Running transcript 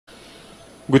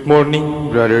Good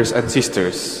morning, brothers and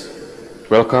sisters.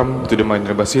 Welcome to the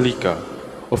Minor Basilica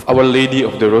of Our Lady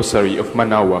of the Rosary of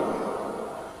Manaoag.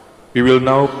 We will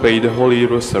now pray the Holy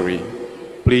Rosary.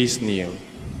 Please kneel.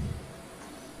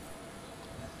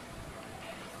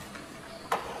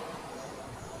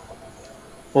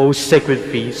 O sacred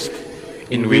feast,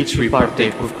 In which we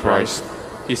partake of Christ,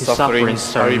 His sufferings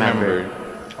are remembered,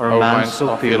 our minds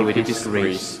are filled with His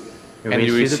grace, and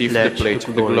we receive the pledge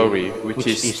of the glory which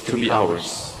is to be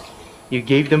ours. You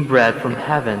gave them bread from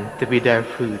heaven to be their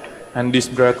food. And this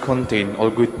bread contains all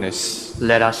goodness.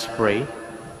 Let us pray.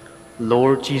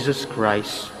 Lord Jesus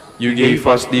Christ, You gave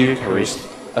us the Eucharist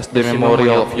as the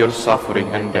memorial of your suffering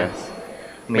and death.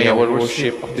 May our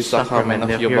worship of the sacrament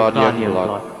of your body and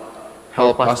blood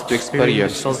help us to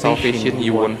experience the salvation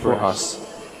you won for us,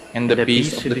 and the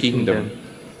peace of the kingdom,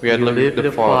 we live with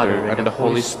the Father and the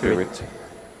Holy Spirit,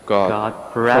 God,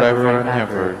 forever and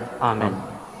ever. Amen.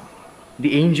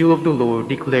 The angel of the Lord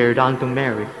declared unto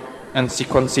Mary, And she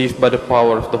conceived by the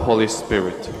power of the Holy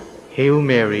Spirit. Hail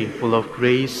Mary, full of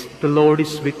grace, the Lord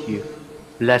is with you.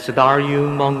 Blessed are you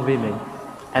among women,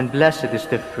 and blessed is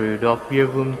the fruit of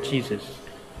your womb, Jesus.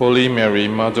 Holy Mary,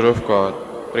 Mother of God,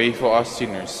 pray for us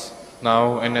sinners,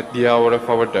 now and at the hour of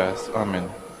our death. Amen.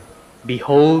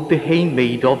 Behold the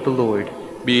handmaid of the Lord.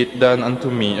 Be it done unto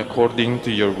me according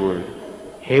to your word.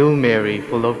 Hail Mary,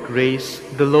 full of grace,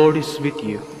 the Lord is with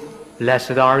you.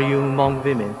 Blessed are you among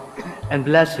women, and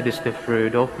blessed is the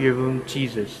fruit of your womb,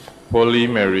 Jesus. Holy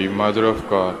Mary, Mother of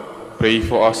God, pray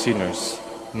for us sinners,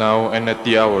 now and at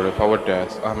the hour of our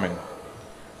death. Amen.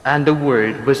 And the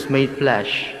Word was made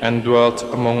flesh, And dwelt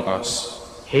among us.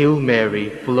 Hail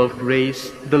Mary, full of grace,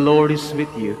 the Lord is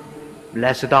with you.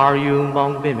 Blessed are you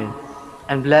among women,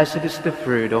 and blessed is the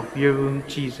fruit of your womb,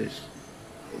 Jesus.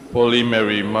 Holy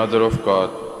Mary, Mother of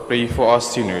God, pray for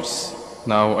us sinners,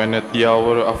 now and at the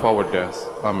hour of our death.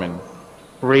 Amen.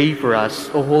 Pray for us,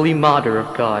 O Holy Mother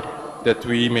of God, that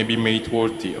we may be made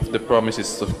worthy of the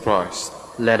promises of Christ.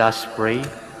 Let us pray.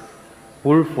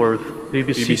 Pour forth, we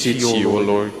We beseech beseech you, you, O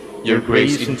Lord, your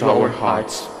grace into our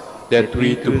hearts, that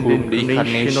we, to whom the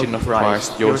incarnation of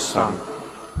Christ, your Son,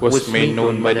 was made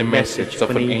known by the message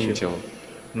of an angel,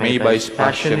 may by his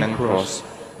passion and cross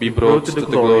be brought to the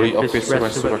glory of his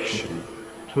resurrection.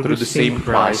 Through the same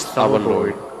Christ our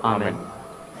Lord. Amen.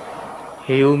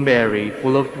 Hail Mary,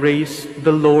 full of grace,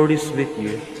 the Lord is with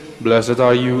you. Blessed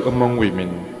are you among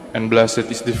women, and blessed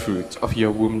is the fruit of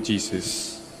your womb,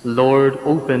 Jesus. Lord,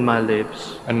 open my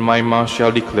lips. And my mouth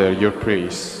shall declare your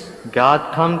praise.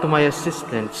 God, come to my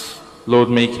assistance. Lord,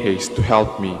 make haste to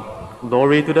help me.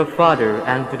 Glory to the Father,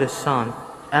 and to the Son,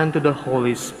 and to the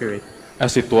Holy Spirit.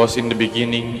 As it was in the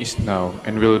beginning, is now,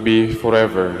 and will be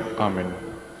forever. Amen.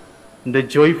 The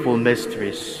joyful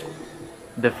mysteries.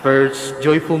 The first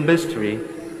joyful mystery,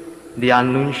 the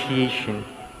Annunciation.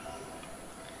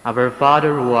 Our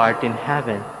Father who art in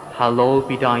heaven, hallowed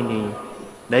be thy name.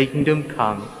 Thy kingdom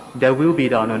come, thy will be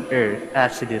done on earth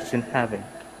as it is in heaven.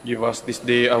 Give us this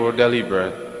day our daily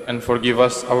bread, and forgive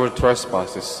us our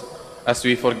trespasses, as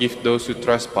we forgive those who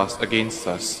trespass against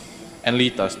us. And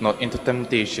lead us not into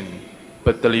temptation,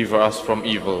 but deliver us from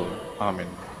evil. Amen.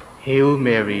 Hail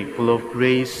Mary, full of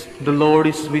grace, the Lord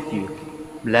is with you.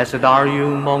 Blessed are you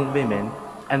among women,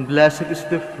 and blessed is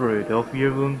the fruit of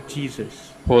your womb,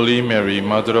 Jesus. Holy Mary,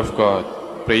 Mother of God,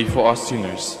 pray for us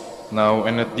sinners, now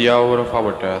and at the hour of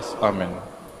our death. Amen.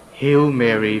 Hail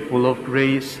Mary, full of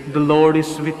grace, the Lord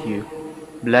is with you.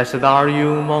 Blessed are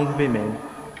you among women,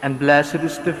 and blessed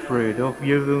is the fruit of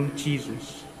your womb,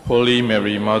 Jesus. Holy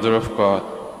Mary, Mother of God,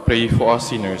 pray for us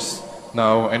sinners,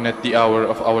 now and at the hour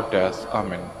of our death.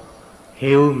 Amen.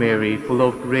 Hail Mary, full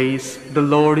of grace, the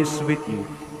Lord is with you.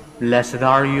 Blessed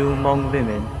are you among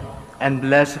women, and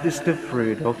blessed is the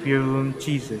fruit of your womb,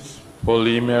 Jesus.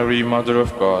 Holy Mary, Mother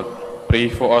of God, pray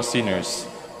for us sinners,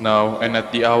 now and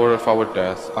at the hour of our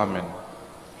death. Amen.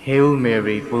 Hail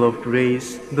Mary, full of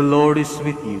grace, the Lord is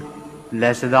with you.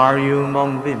 Blessed are you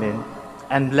among women,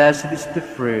 and blessed is the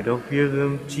fruit of your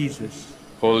womb, Jesus.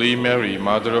 Holy Mary,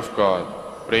 Mother of God,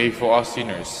 pray for us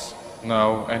sinners,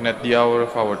 now and at the hour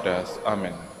of our death.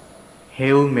 Amen.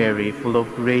 Hail Mary, full of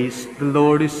grace, the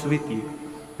Lord is with you.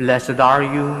 Blessed are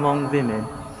you among women,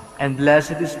 and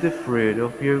blessed is the fruit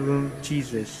of your womb,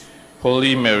 Jesus.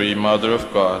 Holy Mary, Mother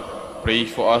of God, pray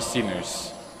for us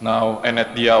sinners, now and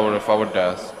at the hour of our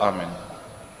death. Amen.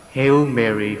 Hail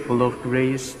Mary, full of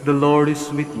grace, the Lord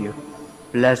is with you.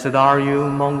 Blessed are you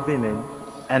among women,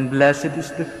 and blessed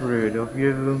is the fruit of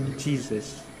your womb,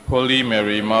 Jesus. Holy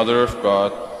Mary, Mother of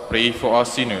God, pray for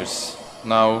us sinners,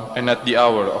 now and at the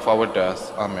hour of our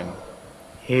death. Amen.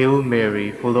 Hail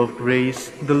Mary, full of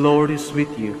grace, the Lord is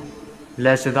with you.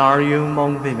 Blessed are you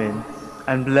among women,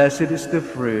 and blessed is the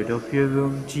fruit of your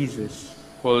womb, Jesus.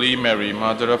 Holy Mary,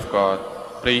 Mother of God,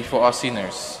 pray for us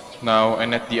sinners, now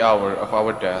and at the hour of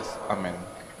our death. Amen.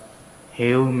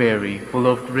 Hail Mary, full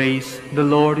of grace, the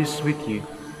Lord is with you.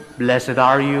 Blessed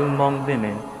are you among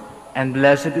women, and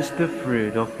blessed is the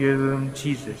fruit of your womb,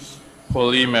 Jesus.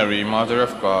 Holy Mary, Mother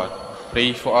of God,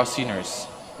 pray for us sinners,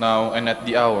 now and at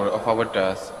the hour of our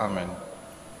death. Amen.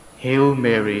 Hail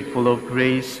Mary, full of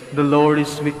grace, the Lord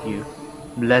is with you.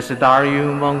 Blessed are you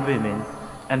among women,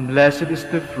 and blessed is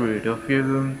the fruit of your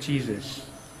womb, Jesus.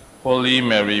 Holy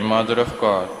Mary, Mother of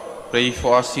God, pray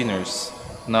for us sinners,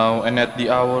 now and at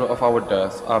the hour of our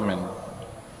death. Amen.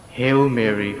 Hail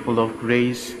Mary, full of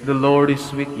grace, the Lord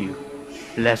is with you.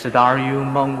 Blessed are you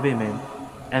among women,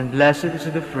 and blessed is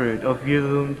the fruit of your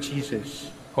womb, Jesus.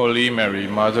 Holy Mary,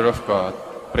 Mother of God,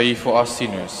 pray for us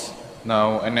sinners,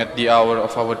 now and at the hour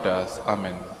of our death.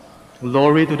 Amen.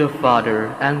 Glory to the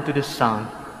Father, and to the Son,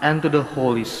 and to the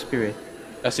Holy Spirit.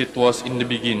 As it was in the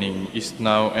beginning, is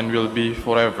now, and will be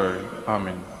forever.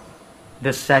 Amen.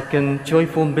 The second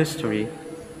joyful mystery,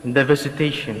 the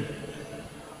Visitation.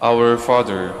 Our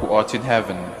Father, who art in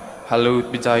heaven,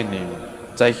 hallowed be thy name.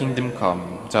 Thy kingdom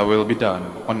come, thy will be done,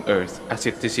 on earth as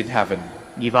it is in heaven.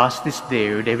 Give us this day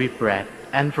our daily bread,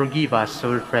 and forgive us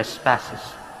our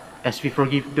trespasses, as we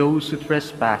forgive those who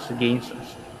trespass against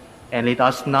us. And lead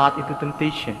us not into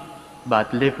temptation,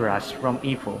 but deliver us from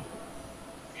evil.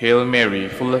 Hail Mary,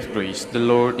 full of grace, the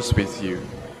Lord is with you.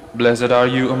 Blessed are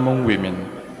you among women,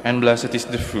 and blessed is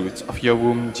the fruit of your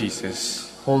womb,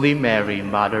 Jesus. Holy Mary,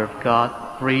 Mother of God,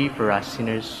 pray for us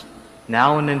sinners,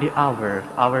 now and in the hour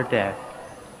of our death.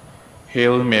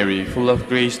 Hail Mary, full of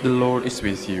grace, the Lord is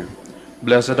with you.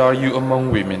 Blessed are you among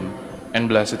women, and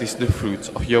blessed is the fruit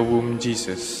of your womb,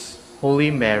 Jesus.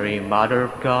 Holy Mary, Mother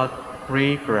of God,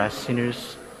 pray for us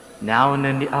sinners, now and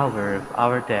in the hour of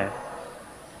our death.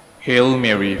 Hail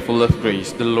Mary, full of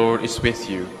grace, the Lord is with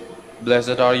you.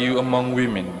 Blessed are you among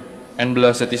women, and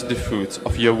blessed is the fruit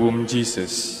of your womb,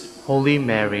 Jesus. Holy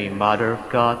Mary, Mother of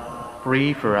God,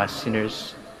 pray for us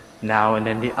sinners, now and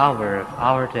in the hour of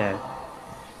our death.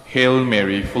 Hail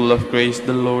Mary, full of grace,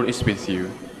 the Lord is with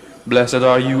you. Blessed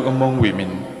are you among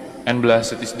women, and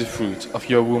blessed is the fruit of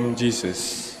your womb,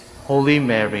 Jesus. Holy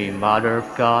Mary, Mother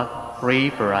of God, pray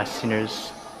for us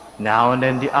sinners, now and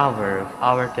in the hour of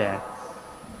our death.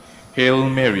 Hail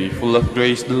Mary, full of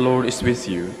grace, the Lord is with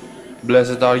you.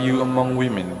 Blessed are you among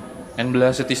women, and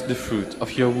blessed is the fruit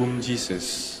of your womb,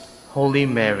 Jesus. Holy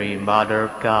Mary, Mother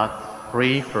of God,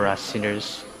 pray for us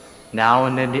sinners, now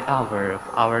and in the hour of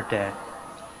our death.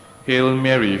 Hail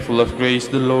Mary, full of grace,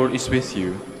 the Lord is with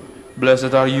you.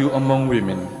 Blessed are you among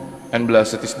women, and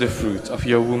blessed is the fruit of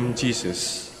your womb,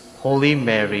 Jesus. Holy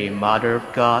Mary, Mother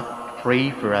of God, pray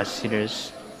for us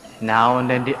sinners, now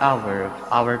and in the hour of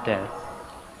our death.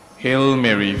 Hail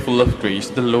Mary, full of grace,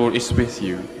 the Lord is with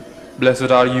you. Blessed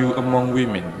are you among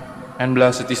women, and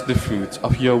blessed is the fruit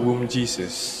of your womb,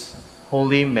 Jesus.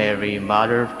 Holy Mary,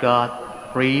 Mother of God,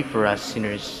 pray for us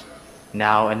sinners,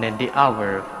 now and in the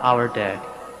hour of our death.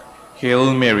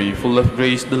 Hail Mary, full of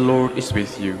grace, the Lord is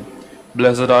with you.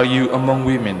 Blessed are you among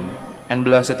women, and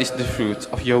blessed is the fruit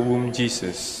of your womb,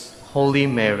 Jesus. Holy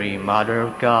Mary, Mother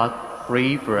of God,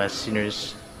 pray for us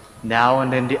sinners, now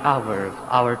and in the hour of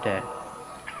our death.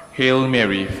 Hail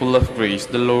Mary, full of grace,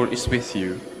 the Lord is with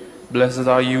you. Blessed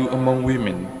are you among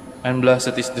women, and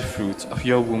blessed is the fruit of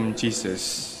your womb,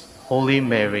 Jesus. Holy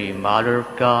Mary, Mother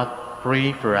of God,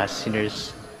 pray for us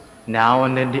sinners, now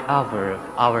and in the hour of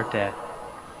our death.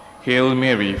 Hail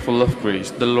Mary, full of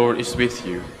grace, the Lord is with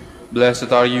you.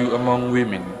 Blessed are you among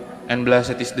women, and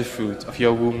blessed is the fruit of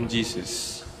your womb,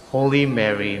 Jesus. Holy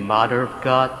Mary, Mother of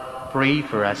God, pray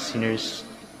for us sinners,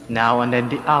 now and in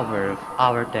the hour of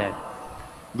our death.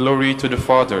 Glory to the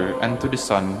Father, and to the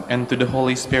Son, and to the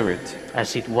Holy Spirit.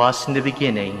 As it was in the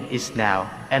beginning, is now,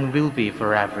 and will be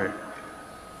forever.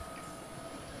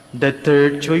 The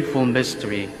third joyful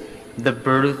mystery, the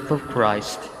birth of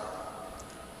Christ.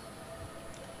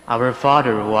 Our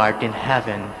Father who art in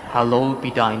heaven, hallowed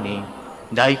be thy name.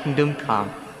 Thy kingdom come,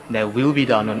 thy will be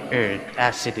done on earth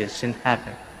as it is in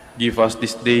heaven. Give us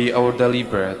this day our daily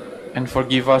bread, and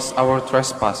forgive us our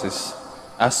trespasses,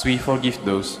 as we forgive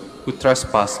those who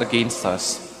trespass against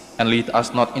us. And lead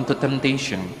us not into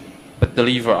temptation, but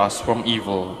deliver us from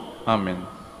evil. Amen.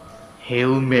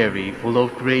 Hail Mary, full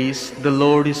of grace, the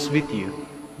Lord is with you.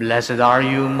 Blessed are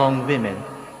you among women,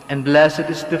 and blessed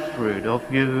is the fruit of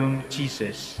your womb,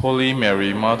 Jesus. Holy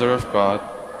Mary, Mother of God,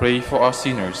 pray for us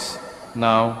sinners,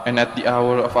 now and at the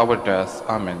hour of our death.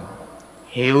 Amen.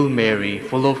 Hail Mary,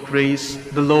 full of grace,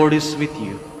 the Lord is with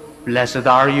you. Blessed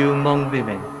are you among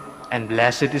women, and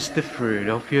blessed is the fruit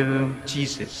of your womb,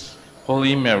 Jesus.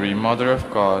 Holy Mary, Mother of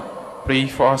God, pray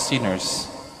for us sinners,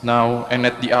 now and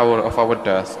at the hour of our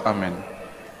death. Amen.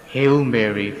 Hail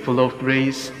Mary, full of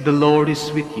grace, the Lord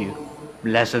is with you.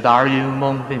 Blessed are you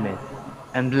among women,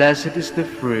 and blessed is the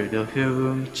fruit of your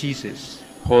womb, Jesus.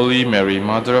 Holy Mary,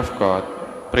 Mother of God,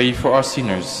 pray for us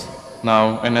sinners,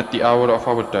 now and at the hour of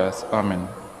our death. Amen.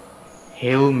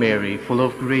 Hail Mary, full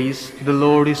of grace, the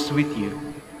Lord is with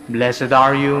you. Blessed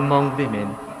are you among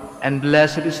women, and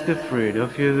blessed is the fruit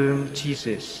of your womb,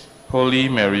 Jesus. Holy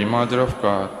Mary, Mother of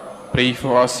God, pray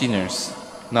for us sinners,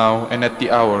 now and at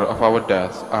the hour of our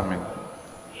death. Amen.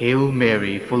 Hail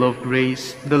Mary, full of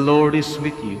grace, the Lord is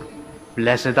with you.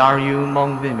 Blessed are you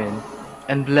among women,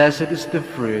 and blessed is the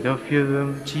fruit of your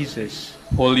womb, Jesus.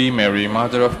 Holy Mary,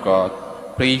 Mother of God,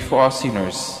 pray for us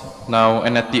sinners, now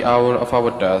and at the hour of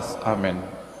our death. Amen.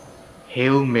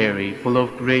 Hail Mary, full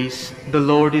of grace, the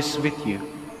Lord is with you.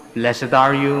 Blessed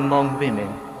are you among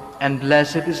women, and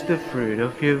blessed is the fruit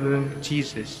of your womb,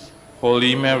 Jesus.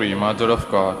 Holy Mary, Mother of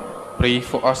God, pray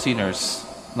for us sinners,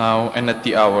 now and at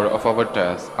the hour of our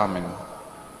death. Amen.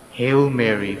 Hail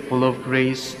Mary, full of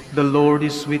grace, the Lord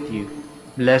is with you.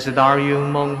 Blessed are you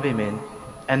among women,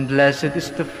 and blessed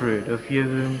is the fruit of your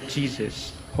womb,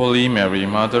 Jesus. Holy Mary,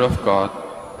 Mother of God,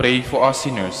 pray for us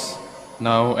sinners,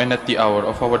 now and at the hour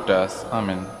of our death.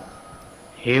 Amen.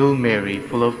 Hail Mary,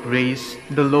 full of grace,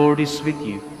 the Lord is with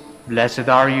you. Blessed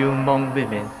are you among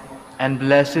women, and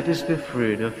blessed is the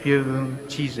fruit of your womb,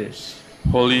 Jesus.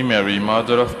 Holy Mary,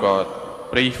 Mother of God,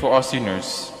 pray for us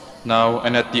sinners, now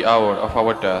and at the hour of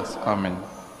our death. Amen.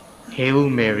 Hail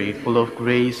Mary, full of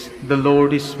grace, the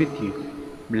Lord is with you.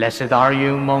 Blessed are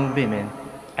you among women,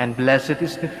 and blessed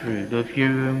is the fruit of your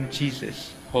womb,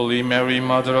 Jesus. Holy Mary,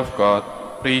 Mother of God,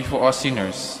 pray for us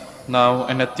sinners, now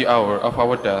and at the hour of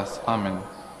our death. Amen.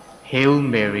 Hail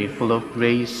Mary, full of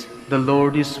grace, the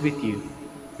Lord is with you.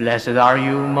 Blessed are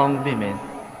you among women,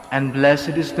 and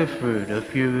blessed is the fruit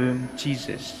of your womb,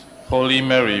 Jesus. Holy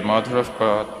Mary, Mother of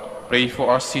God, pray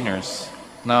for us sinners,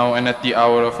 now and at the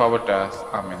hour of our death.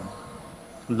 Amen.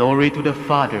 Glory to the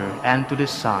Father, and to the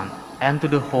Son, and to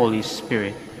the Holy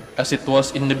Spirit. As it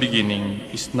was in the beginning,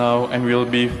 is now, and will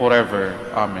be forever.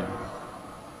 Amen.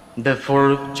 The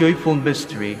fourth joyful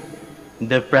mystery,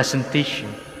 the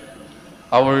Presentation.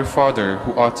 Our Father,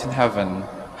 who art in heaven,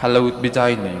 hallowed be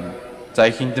thy name.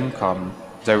 Thy kingdom come,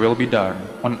 thy will be done,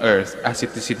 on earth as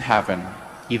it is in heaven.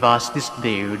 Give us this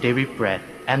day our daily bread,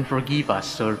 and forgive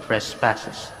us our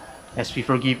trespasses, as we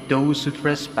forgive those who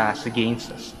trespass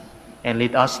against us. And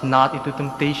lead us not into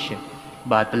temptation,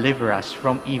 but deliver us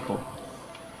from evil.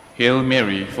 Hail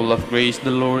Mary, full of grace,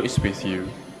 the Lord is with you.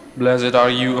 Blessed are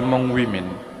you among women,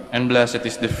 and blessed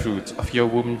is the fruit of your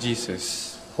womb,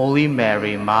 Jesus. Holy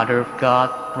Mary, Mother of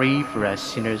God, pray for us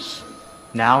sinners,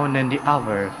 now and in the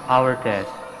hour of our death.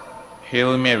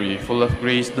 Hail Mary, full of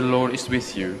grace, the Lord is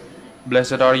with you.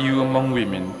 Blessed are you among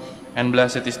women, and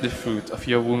blessed is the fruit of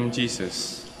your womb,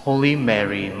 Jesus. Holy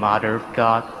Mary, Mother of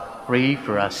God, pray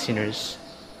for us sinners,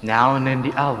 now and in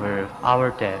the hour of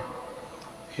our death.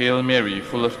 Hail Mary,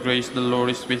 full of grace, the Lord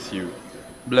is with you.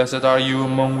 Blessed are you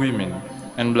among women,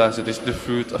 and blessed is the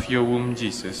fruit of your womb,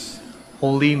 Jesus.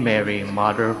 Holy Mary,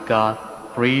 Mother of God,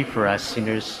 pray for us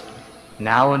sinners,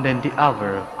 now and in the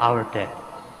hour of our death.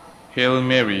 Hail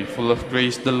Mary, full of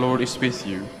grace, the Lord is with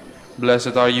you.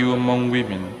 Blessed are you among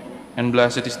women, and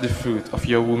blessed is the fruit of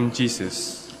your womb,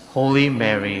 Jesus. Holy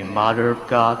Mary, Mother of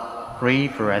God, pray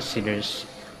for us sinners,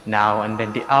 now and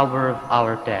in the hour of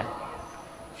our death.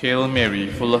 Hail Mary,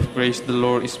 full of grace, the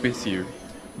Lord is with you.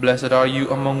 Blessed are you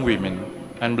among women,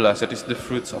 and blessed is the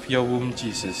fruit of your womb,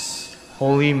 Jesus.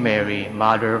 Holy Mary,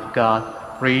 Mother of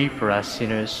God, pray for us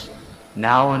sinners,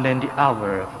 now and in the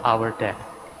hour of our death.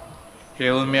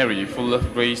 Hail Mary, full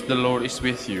of grace, the Lord is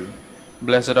with you.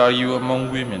 Blessed are you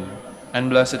among women, and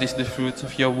blessed is the fruit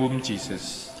of your womb,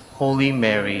 Jesus. Holy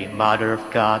Mary, Mother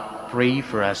of God, pray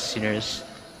for us sinners,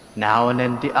 now and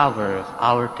in the hour of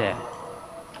our death.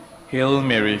 Hail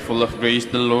Mary, full of grace,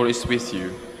 the Lord is with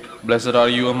you. Blessed are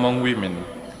you among women,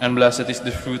 and blessed is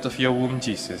the fruit of your womb,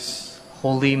 Jesus.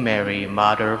 Holy Mary,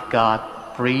 Mother of God,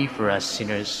 pray for us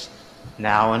sinners,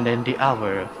 now and in the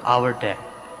hour of our death.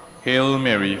 Hail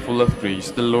Mary, full of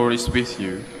grace, the Lord is with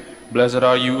you. Blessed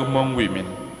are you among women,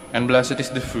 and blessed is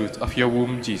the fruit of your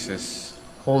womb, Jesus.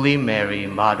 Holy Mary,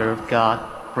 Mother of God,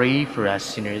 pray for us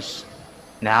sinners,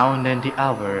 now and in the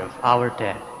hour of our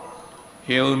death.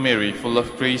 Hail Mary, full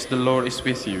of grace, the Lord is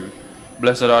with you.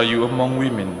 Blessed are you among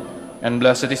women, and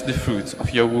blessed is the fruit of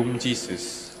your womb,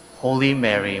 Jesus. Holy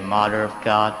Mary, Mother of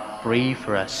God, pray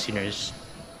for us sinners,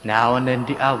 now and in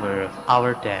the hour of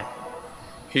our death.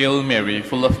 Hail Mary,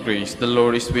 full of grace, the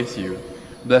Lord is with you.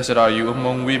 Blessed are you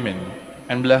among women,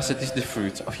 and blessed is the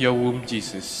fruit of your womb,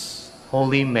 Jesus.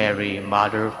 Holy Mary,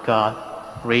 Mother of God,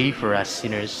 pray for us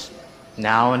sinners,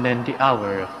 now and in the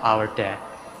hour of our death.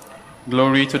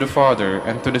 Glory to the Father,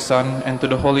 and to the Son, and to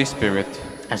the Holy Spirit.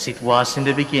 As it was in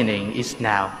the beginning, is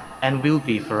now, and will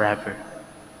be forever.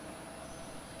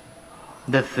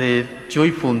 The fifth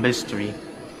joyful mystery,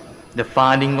 the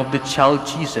finding of the child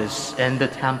Jesus in the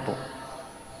temple.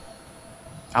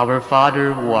 Our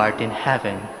Father who art in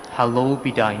heaven, hallowed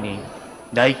be thy name.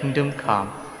 Thy kingdom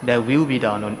come, thy will be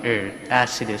done on earth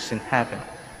as it is in heaven.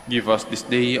 Give us this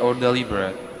day our daily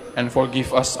bread, and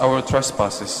forgive us our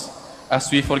trespasses,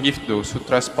 as we forgive those who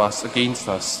trespass against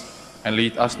us. And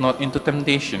lead us not into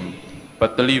temptation,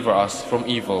 but deliver us from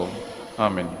evil.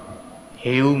 Amen.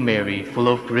 Hail Mary, full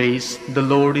of grace, the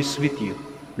Lord is with you.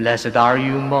 Blessed are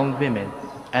you among women,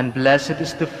 and blessed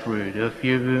is the fruit of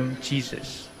your womb,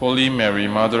 Jesus. Holy Mary,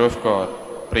 Mother of God,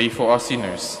 pray for us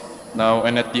sinners, now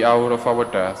and at the hour of our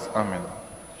death. Amen.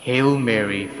 Hail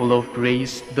Mary, full of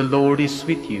grace, the Lord is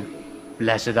with you.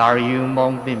 Blessed are you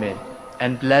among women,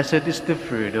 and blessed is the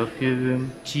fruit of your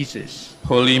womb, Jesus.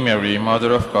 Holy Mary,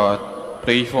 Mother of God,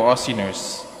 pray for us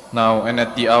sinners, now and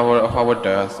at the hour of our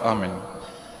death. Amen.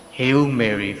 Hail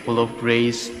Mary, full of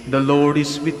grace, the Lord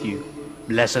is with you.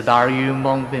 Blessed are you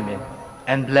among women,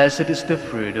 and blessed is the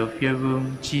fruit of your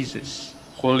womb, Jesus.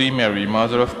 Holy Mary,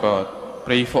 Mother of God,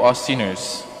 pray for us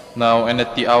sinners, now and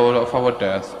at the hour of our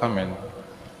death. Amen.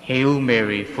 Hail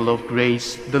Mary, full of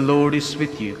grace, the Lord is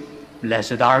with you.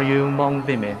 Blessed are you among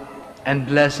women, and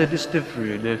blessed is the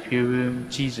fruit of your womb,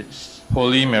 Jesus.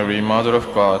 Holy Mary, Mother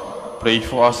of God, pray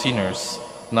for us sinners,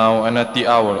 now and at the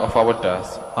hour of our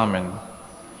death. Amen.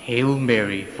 Hail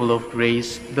Mary, full of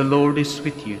grace, the Lord is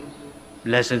with you.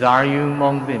 Blessed are you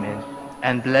among women,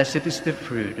 and blessed is the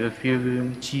fruit of your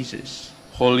womb, Jesus.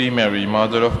 Holy Mary,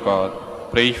 Mother of God,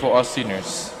 pray for us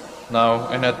sinners, now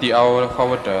and at the hour of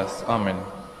our death. Amen.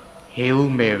 Hail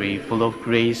Mary, full of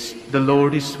grace, the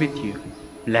Lord is with you.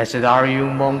 Blessed are you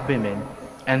among women,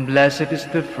 and blessed is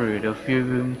the fruit of your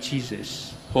womb,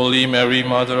 Jesus. Holy Mary,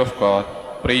 Mother of God,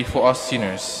 pray for us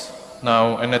sinners,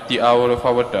 now and at the hour of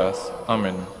our death.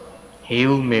 Amen.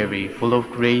 Hail Mary, full of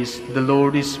grace, the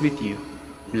Lord is with you.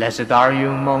 Blessed are you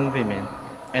among women,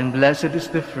 and blessed is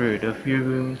the fruit of your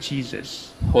womb,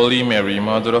 Jesus. Holy Mary,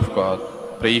 Mother of God,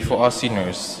 pray for us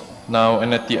sinners, now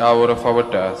and at the hour of our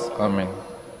death. Amen.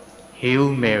 Hail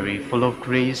Mary, full of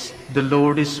grace, the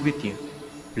Lord is with you.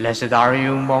 Blessed are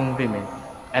you among women,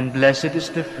 and blessed is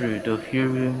the fruit of your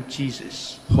womb,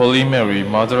 Jesus. Holy Mary,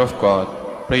 Mother of God,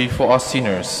 pray for us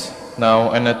sinners,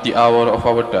 now and at the hour of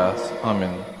our death.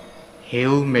 Amen.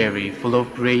 Hail Mary, full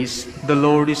of grace, the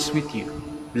Lord is with you.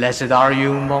 Blessed are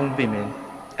you among women,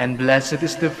 and blessed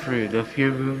is the fruit of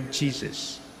your womb,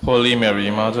 Jesus. Holy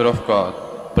Mary, Mother of God,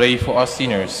 pray for us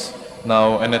sinners,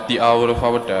 now and at the hour of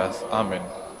our death. Amen.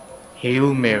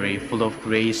 Hail Mary, full of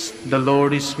grace, the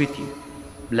Lord is with you.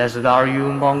 Blessed are you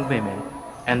among women,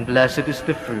 and blessed is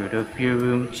the fruit of your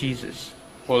womb, Jesus.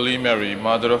 Holy Mary,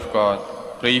 Mother of God,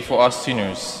 pray for us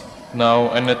sinners,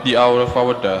 now and at the hour of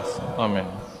our death. Amen.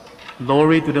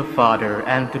 Glory to the Father,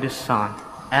 and to the Son,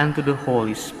 and to the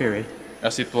Holy Spirit.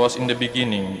 As it was in the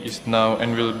beginning, is now,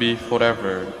 and will be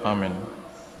forever. Amen.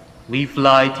 We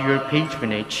fly to your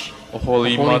patronage, O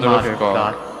Holy Mother of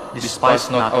God,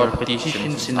 despise not our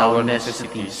petitions and our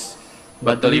necessities,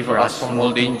 but deliver us from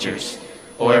all dangers,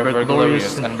 O ever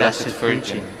glorious and blessed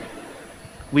Virgin.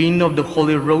 Queen of the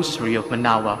Holy Rosary of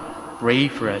Manaoag, pray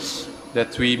for us.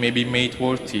 That we may be made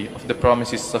worthy of the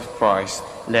promises of Christ.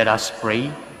 Let us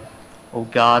pray. O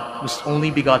God, whose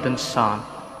only begotten Son,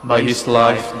 by his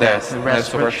life, death, and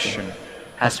resurrection,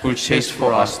 has purchased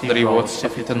for us the rewards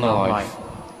of eternal life,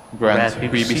 grant, we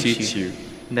beseech you,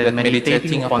 that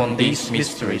meditating upon these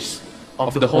mysteries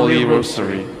of the Holy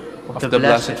Rosary of the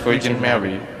Blessed Virgin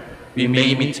Mary, we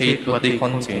may imitate what they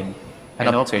contain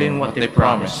and obtain what they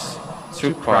promise,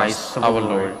 through Christ our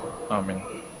Lord. Amen.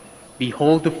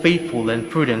 Behold the faithful and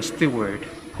prudent steward,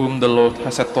 whom the Lord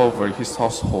has set over his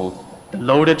household. The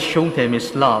Lord hath shown him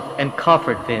his love, and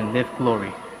covered him with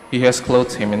glory. He has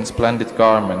clothed him in splendid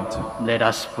garment. Let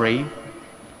us pray.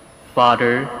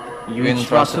 Father, you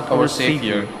entrusted our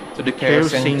Savior to the care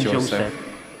of Saint Joseph.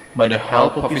 By the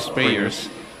help of his prayers,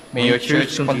 may your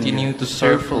Church continue to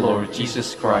serve the Lord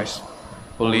Jesus Christ,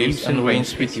 who lives and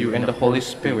reigns with you in the Holy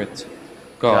Spirit,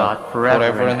 God,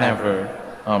 forever and ever.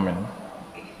 Amen.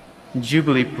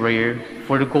 Jubilee Prayer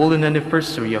for the golden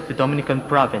anniversary of the Dominican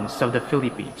province of the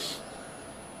Philippines.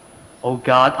 O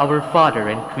God, our Father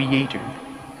and Creator,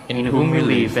 in whom we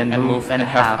live and move and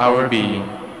have our being,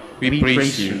 we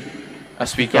praise you.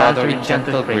 as we gather in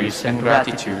gentle grace and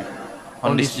gratitude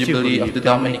on this Jubilee of the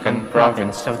Dominican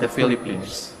Province of the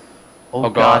Philippines. O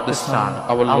God the Son,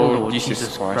 our Lord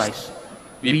Jesus Christ,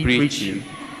 we preach you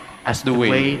as the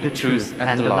way, the truth,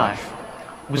 and the life,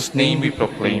 whose name we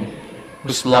proclaim,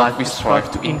 whose love we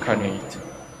strive to incarnate.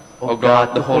 O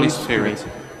God, the Holy Spirit,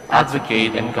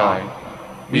 advocate and guide,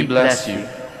 we bless you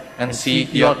and seek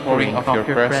the outpouring of your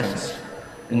presence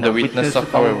in the witness of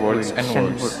our words and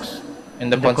works, in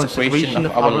the consecration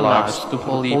of our lives to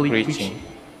holy preaching,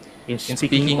 in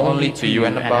speaking only to you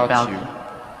and about you,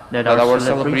 that our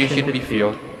celebration be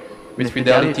filled with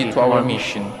fidelity to our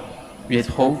mission, with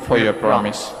hope for your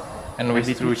promise, and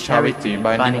with true charity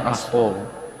binding us all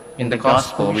in the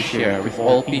gospel we share with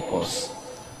all peoples.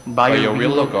 By your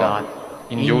will, O God,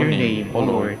 in your name, O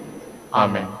Lord.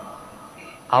 Amen.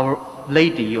 Our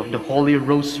Lady of the Holy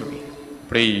Rosary,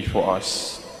 Pray for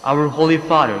us. our Holy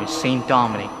Father, Saint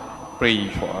Dominic, Pray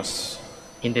for us.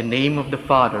 in the name of the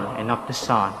Father, and of the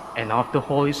Son, and of the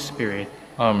Holy Spirit.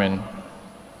 Amen.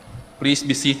 Please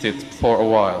be seated for a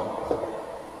while.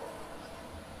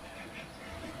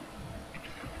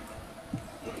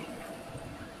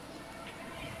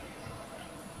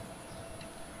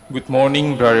 Good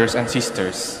morning, brothers and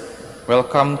sisters.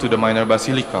 Welcome to the Minor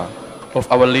Basilica of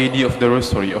Our Lady of the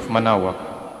Rosary of Manaoag.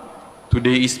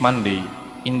 Today is Monday,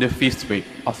 in the 5th week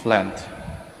of Lent.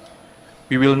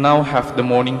 We will now have the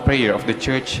morning prayer of the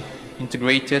Church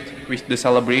integrated with the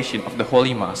celebration of the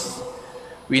Holy Mass.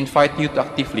 We invite you to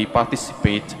actively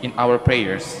participate in our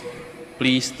prayers.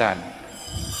 Please stand.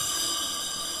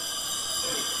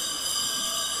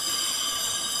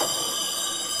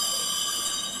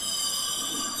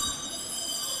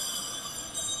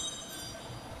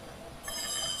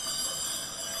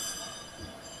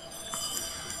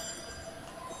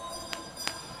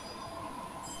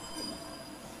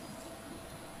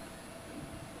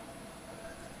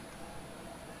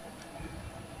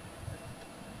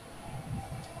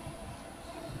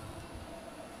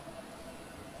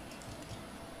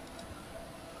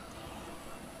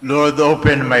 Lord,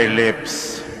 open my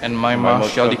lips, And my mouth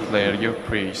shall declare your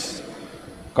praise.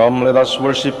 Come, let us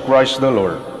worship Christ the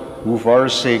Lord, who for our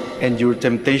sake endured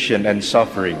temptation and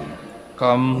suffering.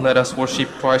 Come, let us worship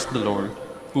Christ the Lord,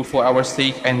 who for our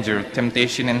sake endured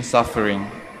temptation and suffering.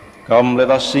 Come,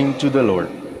 let us sing to the Lord,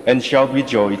 and shout with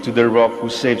joy to the Rock who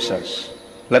saves us.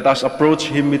 Let us approach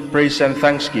him with praise and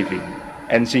thanksgiving,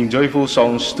 and sing joyful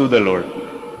songs to the Lord.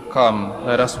 Come,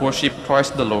 let us worship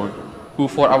Christ the Lord, who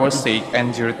for our sake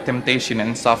endured temptation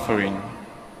and suffering.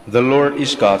 The Lord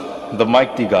is God, the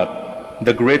mighty God,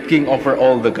 the great King over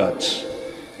all the gods.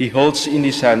 He holds in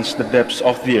his hands the depths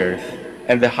of the earth,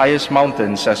 and the highest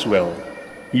mountains as well.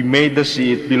 He made the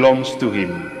sea, it belongs to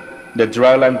him, the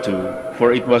dry land too,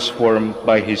 for it was formed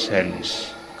by his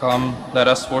hands. Come, let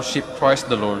us worship Christ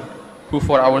the Lord, who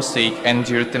for our sake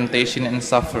endured temptation and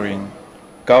suffering.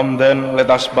 Come then, let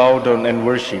us bow down and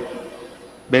worship,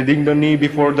 bending the knee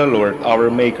before the Lord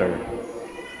our Maker.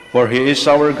 For he is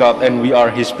our God, and we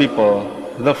are his people,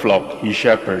 the flock he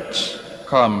shepherds.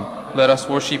 Come, let us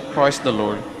worship Christ the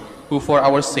Lord, who for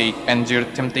our sake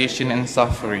endured temptation and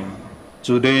suffering.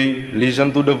 Today,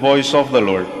 listen to the voice of the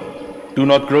Lord. Do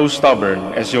not grow stubborn,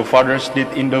 as your fathers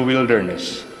did in the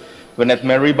wilderness, when at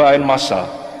Meribah and Massah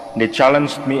they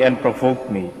challenged me and provoked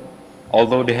me,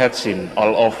 although they had seen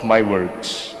all of my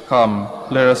works. Come,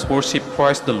 let us worship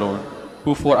Christ the Lord,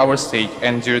 who for our sake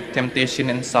endured temptation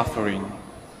and suffering.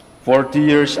 40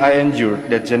 years I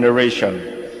endured that generation.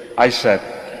 I said,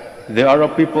 there are a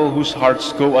people whose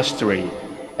hearts go astray,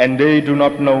 and they do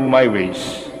not know my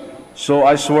ways. So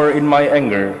I swore in my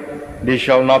anger, they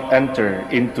shall not enter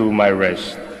into my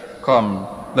rest. Come,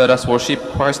 let us worship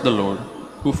Christ the Lord,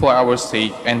 who for our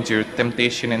sake endured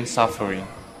temptation and suffering.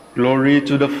 Glory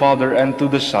to the Father, and to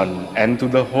the Son, and to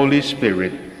the Holy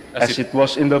Spirit, as it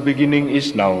was in the beginning,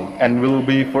 is now, and will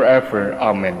be forever.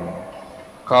 Amen.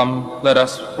 Come, let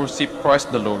us worship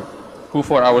Christ the Lord, who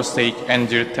for our sake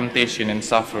endured temptation and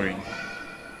suffering.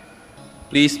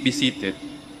 Please be seated.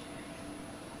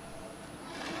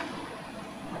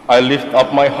 I lift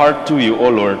up my heart to you, O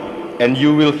Lord, and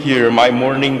you will hear my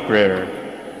morning prayer.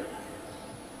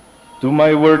 To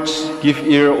my words give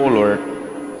ear, O Lord,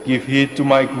 give heed to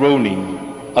my groaning,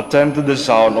 attend to the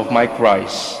sound of my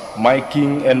cries, my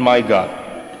King and my God.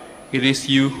 It is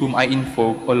you whom I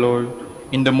invoke, O Lord.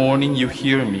 In the morning you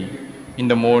hear me. In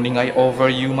the morning I offer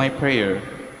you my prayer,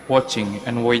 watching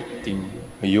and waiting.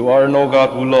 You are no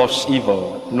God who loves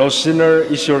evil, no sinner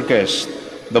is your guest.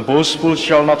 The boastful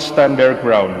shall not stand their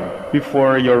ground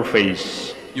before your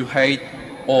face. You hate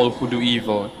all who do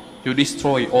evil. You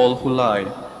destroy all who lie.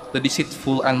 The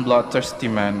deceitful and bloodthirsty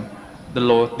man the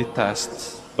Lord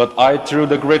detests. But I, through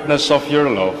the greatness of your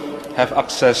love, have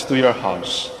access to your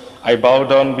house. I bow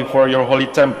down before your holy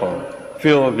temple,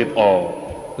 filled with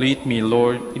awe. Lead me,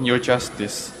 Lord, in your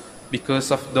justice,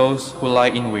 because of those who lie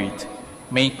in wait.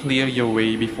 Make clear your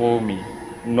way before me.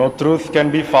 No truth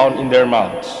can be found in their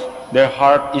mouths. Their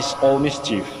heart is all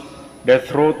mischief. Their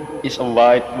throat is a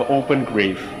wide, open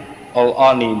grave, all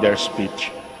honey in their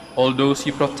speech. All those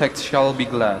you protect shall be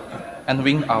glad, and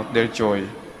wing out their joy.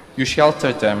 You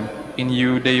shelter them, in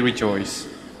you they rejoice,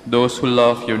 those who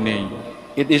love your name.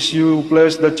 It is you who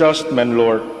bless the just man,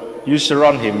 Lord. You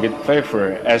surround him with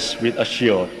favor as with a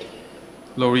shield.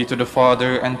 Glory to the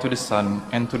Father, and to the Son,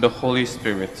 and to the Holy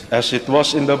Spirit. As it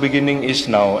was in the beginning, is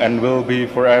now, and will be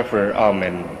forever.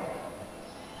 Amen.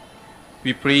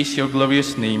 We praise your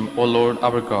glorious name, O Lord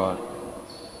our God.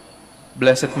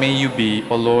 Blessed may you be,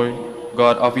 O Lord,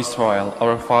 God of Israel,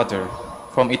 our Father,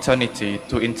 from eternity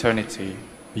to eternity.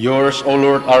 Yours, O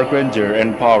Lord, are grandeur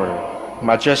and power,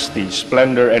 majesty,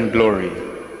 splendor, and glory.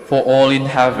 For all in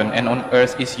heaven and on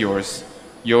earth is yours.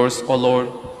 Yours, O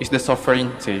Lord, is the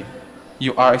sovereignty.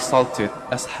 You are exalted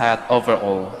as head over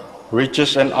all.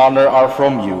 Riches and honor are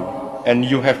from you, and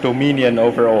you have dominion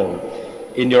over all.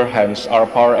 In your hands are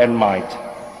power and might.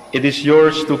 It is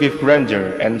yours to give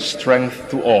grandeur and strength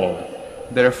to all.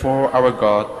 Therefore, our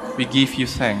God, we give you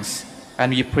thanks,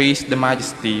 and we praise the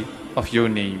majesty of your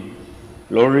name.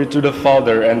 Glory to the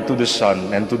Father, and to the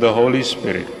Son, and to the Holy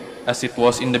Spirit. As it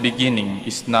was in the beginning,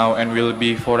 is now, and will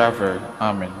be forever.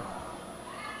 Amen.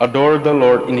 Adore the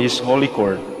Lord in his holy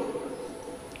court.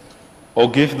 O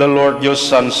give the Lord your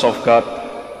sons of God.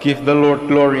 Give the Lord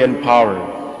glory and power.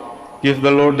 Give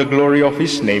the Lord the glory of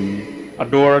his name.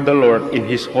 Adore the Lord in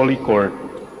his holy court.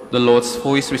 The Lord's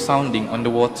voice resounding on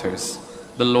the waters,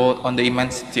 the Lord on the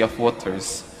immensity of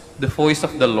waters, the voice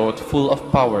of the Lord full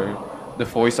of power, the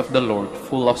voice of the Lord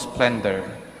full of splendor.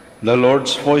 The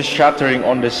Lord's voice shattering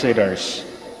on the cedars.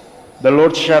 The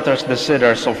Lord shatters the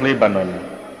cedars of Lebanon.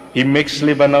 He makes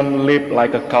Lebanon leap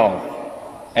like a calf,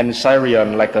 and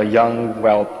Syrian like a young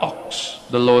wild ox.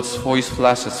 The Lord's voice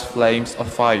flashes flames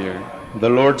of fire. The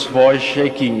Lord's voice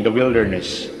shaking the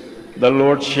wilderness. The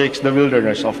Lord shakes the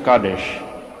wilderness of Kadesh.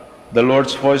 The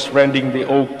Lord's voice rending the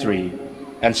oak tree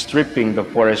and stripping the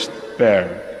forest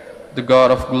bare. The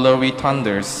God of glory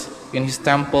thunders. In his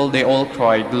temple they all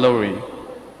cry, Glory.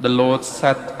 The Lord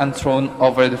sat enthroned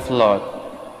over the flood.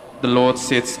 The Lord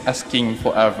sits as king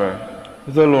forever.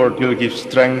 The Lord will give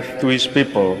strength to his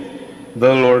people.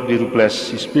 The Lord will bless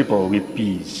his people with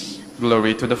peace.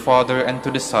 Glory to the Father, and to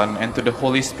the Son, and to the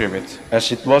Holy Spirit.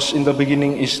 As it was in the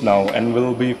beginning, is now, and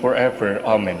will be forever.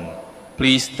 Amen.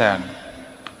 Please stand.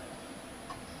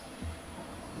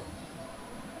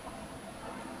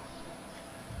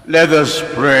 Let us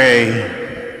pray.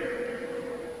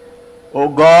 O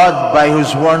God, by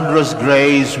whose wondrous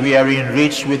grace we are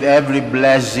enriched with every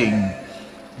blessing,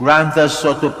 grant us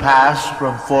so to pass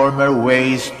from former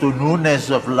ways to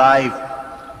newness of life,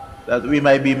 that we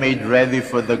may be made ready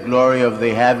for the glory of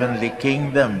the heavenly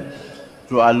kingdom,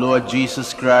 through our Lord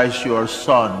Jesus Christ, your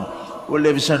Son, who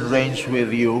lives and reigns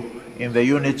with you in the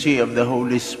unity of the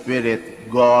Holy Spirit,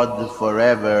 God,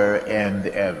 forever and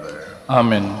ever.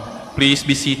 Amen. Please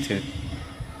be seated.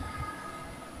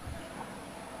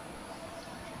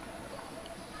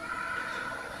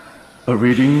 A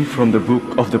reading from the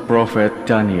book of the prophet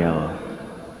Daniel.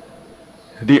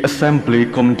 The assembly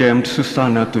condemned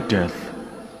Susanna to death,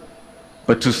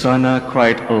 but Susanna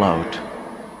cried aloud,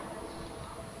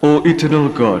 O eternal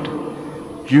God,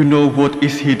 you know what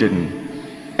is hidden,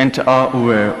 and are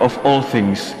aware of all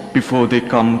things before they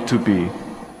come to be.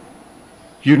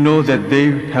 You know that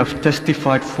they have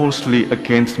testified falsely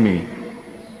against me.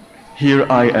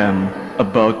 Here I am,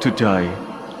 about to die,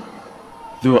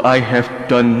 though I have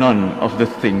done none of the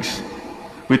things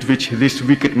with which these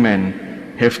wicked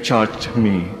men have charged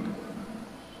me.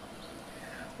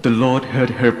 The Lord heard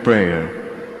her prayer.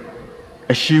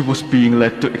 As she was being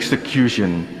led to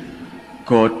execution,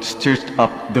 God stirred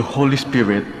up the Holy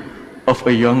Spirit of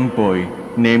a young boy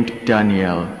named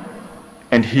Daniel,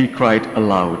 and he cried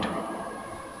aloud,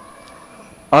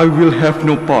 I will have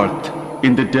no part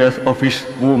in the death of his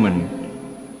woman.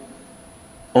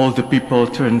 All the people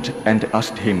turned and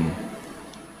asked him,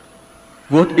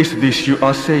 What is this you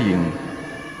are saying?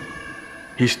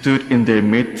 He stood in their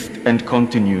midst and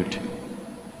continued,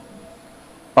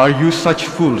 Are you such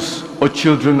fools, O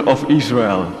children of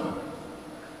Israel,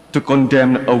 to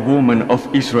condemn a woman of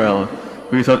Israel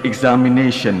without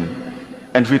examination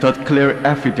and without clear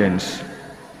evidence?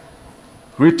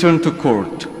 Return to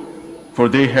court, for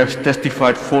they have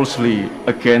testified falsely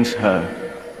against her.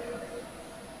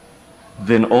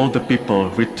 Then all the people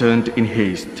returned in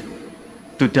haste.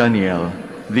 To Daniel,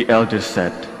 the elder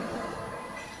said,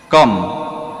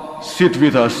 "Come, sit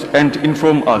with us and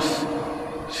inform us,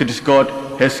 since God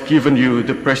has given you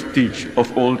the prestige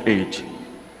of old age."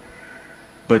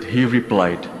 But he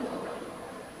replied,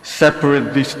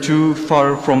 "Separate these two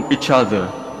far from each other,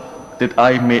 that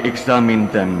I may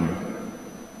examine them."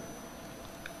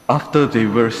 After they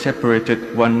were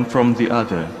separated one from the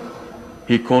other,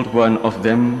 he called one of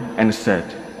them and said,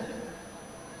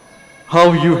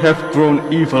 "How you have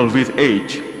grown evil with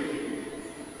age!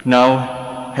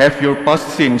 Now have your past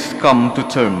sins come to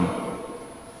term,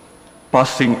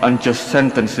 passing unjust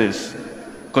sentences,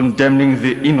 condemning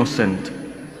the innocent,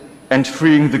 and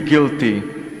freeing the guilty,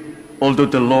 although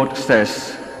the Lord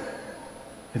says,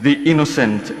 'The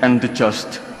innocent and the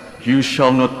just you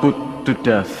shall not put to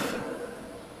death.'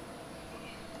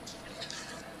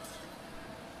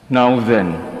 Now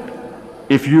then,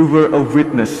 if you were a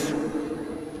witness,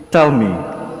 tell me,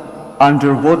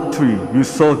 under what tree you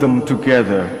saw them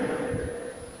together?"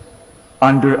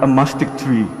 "Under a mastic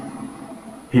tree,"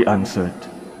 he answered.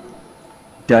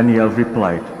 Daniel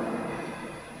replied,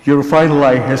 "Your fine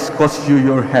lie has cost you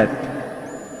your head,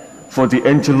 for the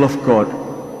angel of God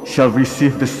shall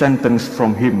receive the sentence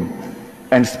from him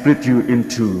and split you in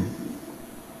two."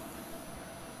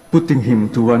 Putting him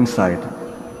to one side,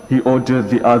 he ordered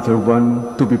the other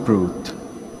one to be brought.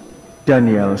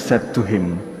 Daniel said to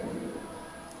him,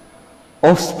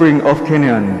 "Offspring of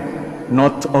Canaan,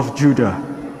 not of Judah,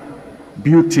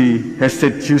 beauty has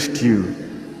seduced you,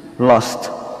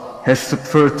 lust has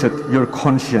subverted your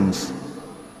conscience.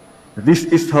 This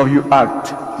is how you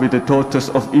act with the daughters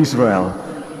of Israel,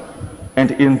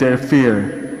 and in their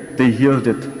fear they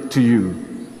yielded to you.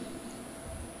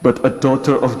 But a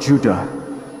daughter of Judah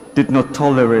did not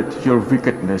tolerate your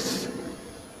wickedness.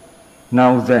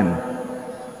 Now then,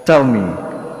 tell me,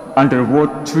 under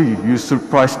what tree you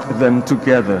surprised them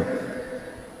together?"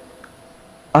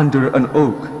 "Under an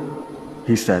oak,"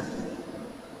 he said.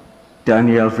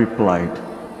 Daniel replied,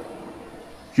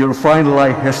 "Your fine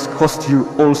lie has cost you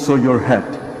also your head,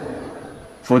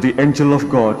 for the angel of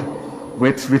God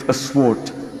waits with a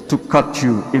sword to cut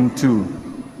you in two,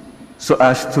 so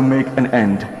as to make an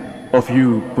end of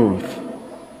you both."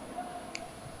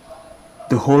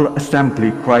 The whole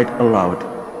assembly cried aloud,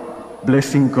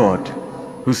 blessing God,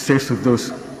 who saves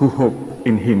those who hope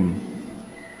in him.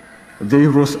 They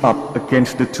rose up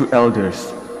against the two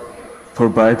elders, for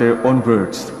by their own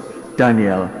words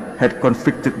Daniel had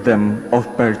convicted them of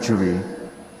perjury.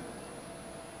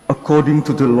 According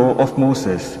to the law of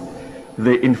Moses,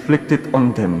 they inflicted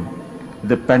on them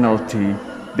the penalty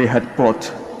they had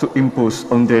plotted to impose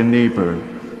on their neighbor.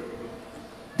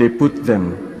 They put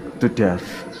them to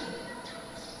death.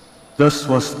 Thus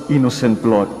was innocent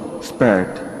blood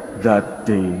spared that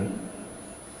day.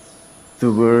 The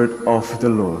word of the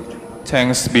Lord.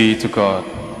 Thanks be to God.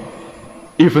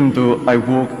 Even though I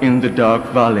walk in the dark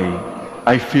valley,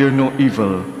 I fear no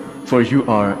evil, for you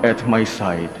are at my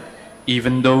side.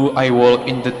 Even though I walk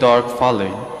in the dark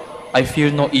valley, I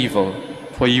fear no evil,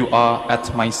 for you are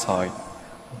at my side.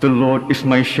 The Lord is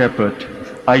my shepherd,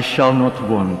 I shall not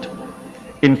want.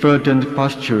 In verdant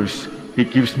pastures he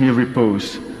gives me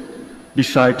repose.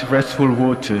 Beside restful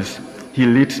waters he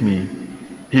leads me,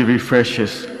 he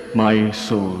refreshes my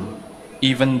soul.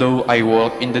 Even though I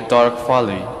walk in the dark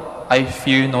valley, I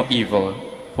fear no evil,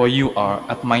 for you are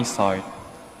at my side.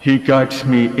 He guides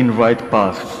me in right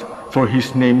paths for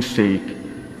his name's sake.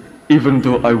 Even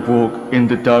though I walk in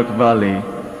the dark valley,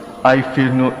 I fear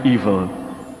no evil,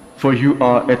 for you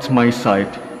are at my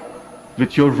side,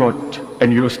 with your rod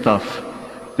and your staff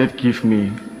that give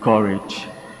me courage.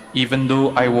 Even though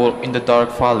I walk in the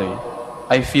dark valley,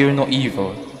 I fear no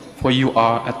evil, for you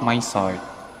are at my side.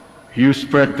 You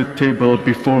spread the table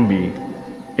before me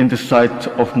in the sight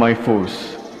of my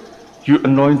foes. You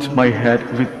anoint my head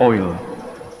with oil,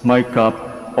 my cup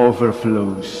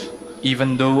overflows.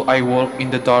 Even though I walk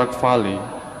in the dark valley,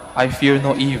 I fear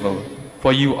no evil,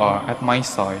 for you are at my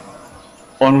side.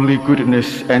 Only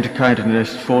goodness and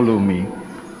kindness follow me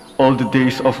all the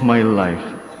days of my life,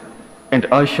 and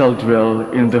I shall dwell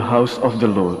in the house of the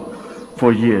Lord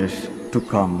for years to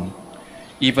come.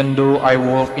 Even though I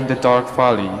walk in the dark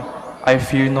valley, I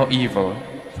fear no evil,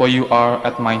 for you are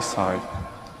at my side.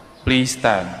 Please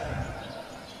stand.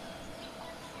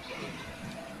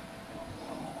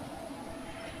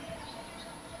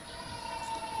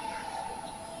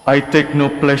 I take no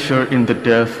pleasure in the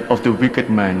death of the wicked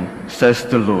man, says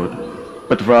the Lord,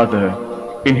 but rather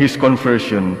in his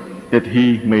conversion, that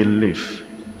he may live.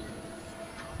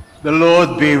 The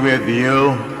Lord be with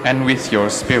you. And with your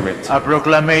spirit. A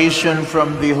proclamation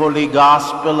from the Holy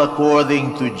Gospel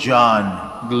according to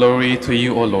John. Glory to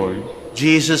you, O Lord.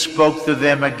 Jesus spoke to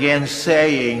them again,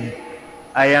 saying,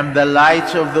 I am the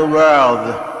light of the world.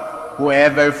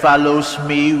 Whoever follows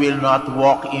me will not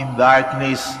walk in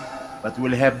darkness, but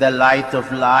will have the light of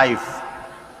life.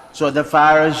 So the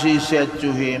Pharisees said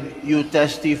to him, You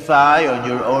testify on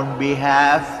your own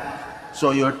behalf,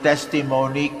 so your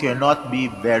testimony cannot be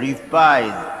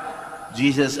verified.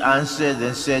 Jesus answered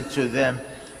and said to them,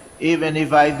 Even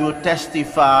if I do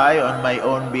testify on my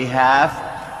own behalf,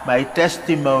 my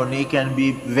testimony can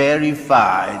be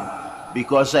verified,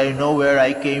 because I know where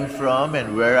I came from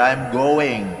and where I'm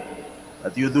going.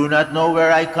 But you do not know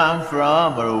where I come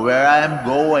from or where I am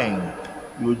going.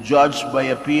 You judge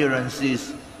by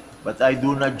appearances, but I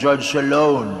do not judge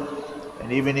alone.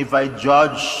 And even if I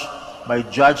judge, my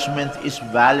judgment is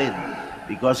valid,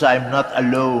 because I am not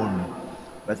alone.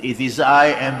 But it is I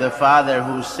and the Father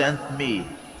who sent me.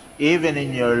 Even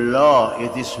in your law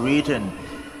it is written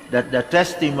that the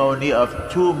testimony of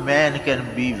two men can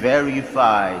be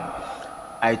verified.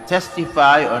 I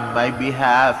testify on my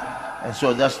behalf, and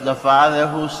so does the Father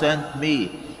who sent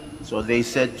me. So they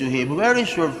said to him, Where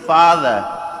is your Father?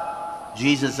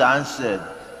 Jesus answered,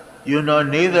 You know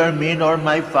neither me nor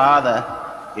my Father.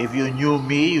 If you knew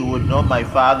me, you would know my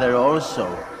Father also.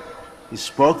 He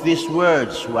spoke these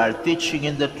words while teaching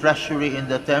in the treasury in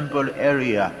the temple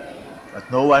area, but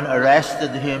no one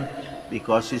arrested him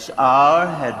because his hour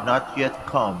had not yet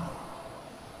come.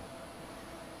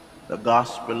 The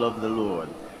Gospel of the Lord.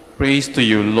 Praise to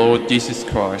you, Lord Jesus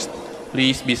Christ.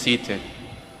 Please be seated.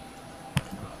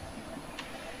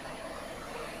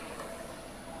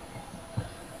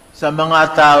 Sa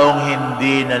mga taong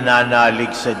hindi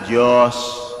nananalig sa Diyos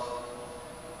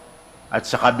at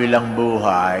sa kabilang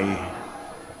buhay,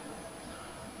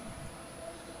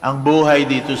 ang buhay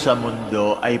dito sa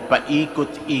mundo ay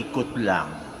paikot-ikot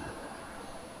lang.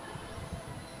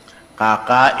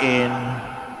 Kakain,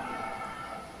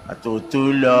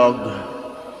 matutulog,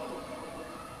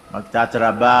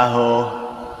 magtatrabaho,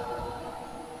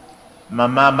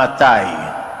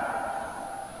 mamamatay.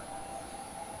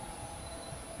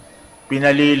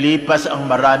 Pinalilipas ang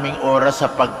maraming oras sa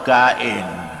pagkain.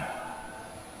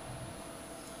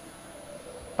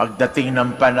 Pagdating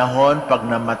ng panahon, pag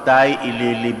namatay,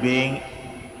 ililibing,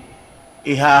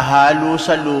 ihahalo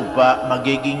sa lupa,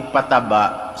 magiging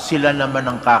pataba, sila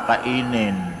naman ang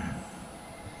kakainin.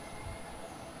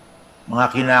 Mga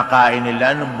kinakain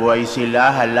nila nung buhay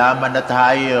sila, halaman at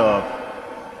hayop.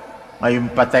 Ngayon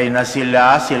patay na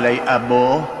sila, sila'y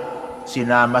abo,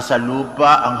 sinama sa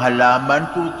lupa, ang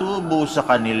halaman tutubo sa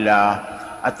kanila,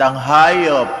 at ang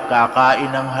hayop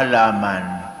kakain ng halaman.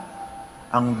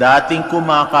 Ang dating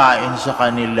kumakain sa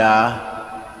kanila,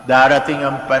 darating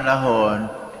ang panahon,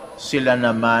 sila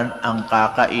naman ang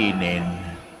kakainin.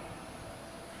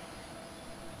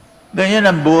 Ganyan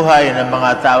ang buhay ng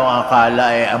mga taong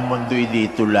akala ay ang mundo'y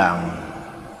dito lang.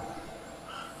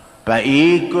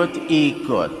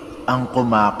 Paikot-ikot ang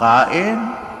kumakain,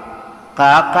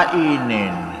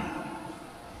 kakainin.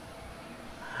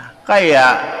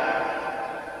 Kaya,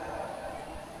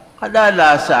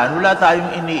 kadalasan, wala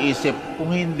tayong iniisip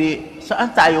kung hindi,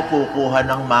 saan tayo kukuha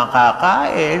ng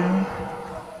makakain?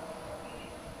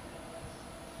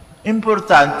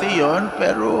 Importante yon,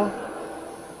 pero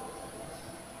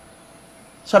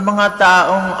sa mga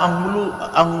taong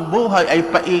ang buhay ay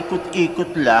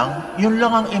paikot-ikot lang, yun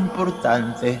lang ang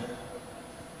importante.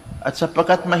 At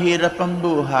sapagkat mahirap ang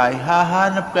buhay,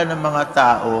 hahanap ka ng mga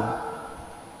tao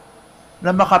na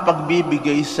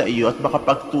makapagbibigay sa iyo at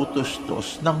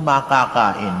makapagtutustos ng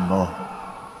makakain mo.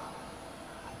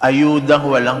 Ayudang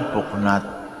walang puknat.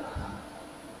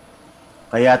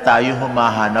 Kaya tayo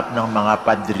humahanap ng mga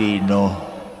padrino.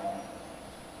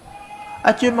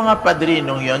 At yung mga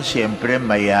padrinong yon, siyempre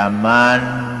mayaman.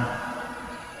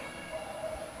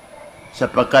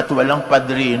 Sapagkat walang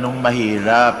padrinong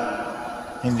mahirap,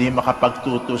 hindi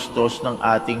makapagtutustos ng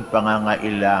ating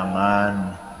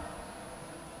pangangailangan.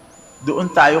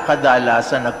 Doon tayo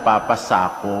kadalasan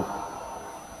nagpapasakop.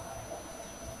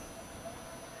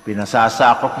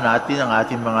 Pinasasakop natin ang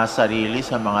ating mga sarili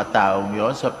sa mga taong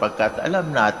yon sapagkat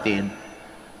alam natin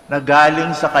na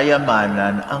galing sa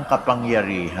kayamanan ang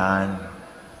kapangyarihan.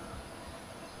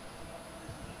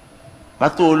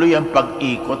 Patuloy ang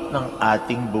pag-ikot ng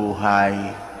ating buhay.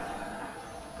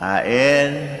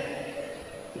 Kain,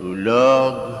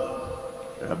 tulog,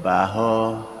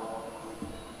 trabaho,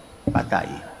 patay.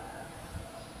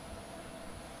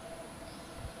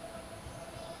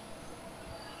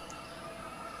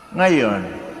 Ngayon,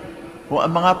 Kung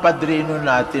ang mga padrino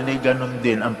natin ay ganun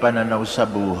din ang pananaw sa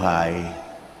buhay,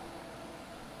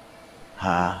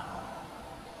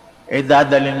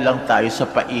 dadalhin lang tayo sa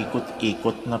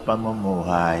paikot-ikot na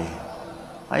pamumuhay.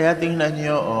 Kaya tingnan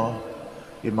nyo,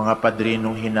 yung mga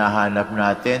padrinong hinahanap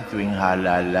natin tuwing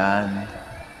halalan,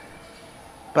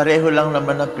 pareho lang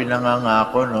naman ang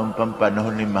pinangangako noong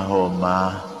pampanahon ni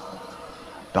Mahoma.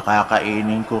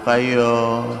 Pakakainin ko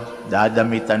kayo,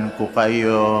 dadamitan ko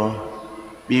kayo,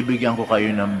 bibigyan ko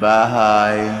kayo ng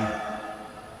bahay.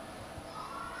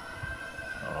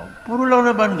 Puro lang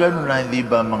naman ganun na, hindi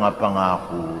ba mga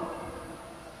pangako?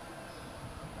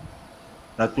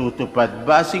 Natutupad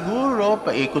ba? Siguro,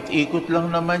 paikot-ikot lang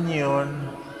naman yun.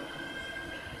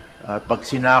 At pag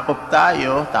sinakop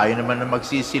tayo naman na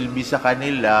magsisilbi sa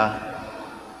kanila,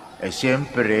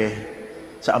 siyempre,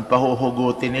 saan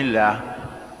pahuhugutin nila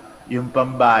yung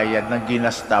pambayad ng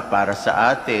ginasta para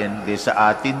sa atin,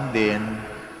 sa atin din.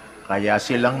 Kaya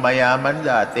silang mayaman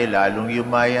dati, lalong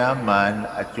yumayaman,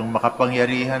 at yung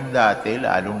makapangyarihan dati,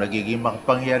 lalong nagiging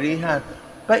makapangyarihan.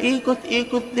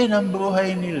 Paikot-ikot din ang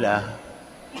buhay nila.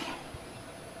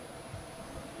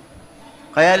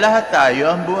 Kaya lahat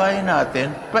tayo, ang buhay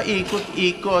natin,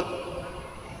 paikot-ikot.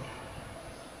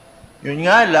 Yun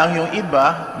nga lang, yung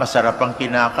iba, masarap ang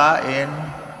kinakain.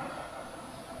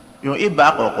 Yung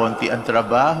iba, konti ang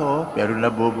trabaho, pero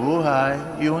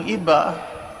nabubuhay. Yung iba,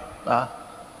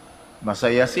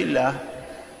 masaya sila,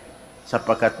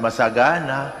 sapagkat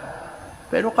masagana.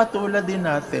 Pero katulad din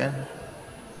natin,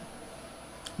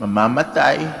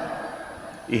 mamamatay,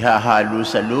 ihahalo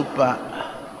sa lupa,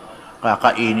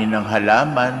 kakainin ng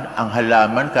halaman, ang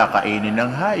halaman kakainin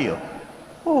ng hayop.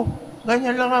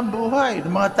 Ganyan lang ang buhay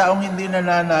ng mga taong hindi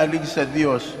nananalig sa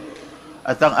Diyos.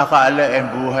 At ang akala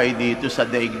ang buhay dito sa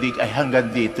daigdig ay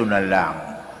hanggang dito na lang.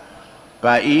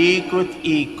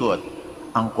 Paikot-ikot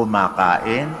ang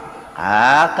kumakain,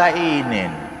 kakainin.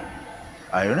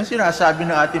 Ayun ang sinasabi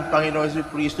ng ating Panginoon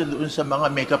Jesucristo doon sa mga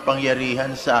may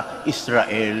kapangyarihan sa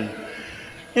Israel.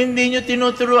 Hindi nyo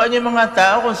tinuturuan yung mga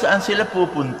tao kung saan sila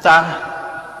pupunta.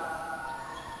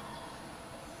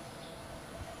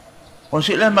 Kung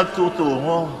sila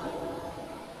magtutungo.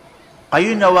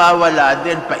 Kayo nawawala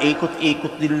din,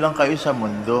 paikot-ikot din lang kayo sa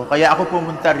mundo. Kaya ako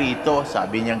pumunta rito,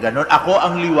 sabi niya ganon. Ako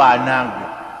ang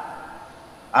liwanag.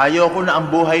 Ayaw ko na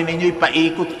ang buhay ninyo'y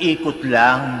paikot-ikot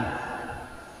lang.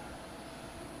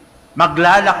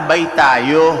 Maglalakbay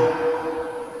tayo.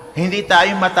 Hindi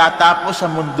tayo matatapos sa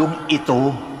mundong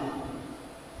ito.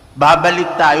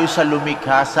 Babalik tayo sa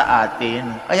lumikha sa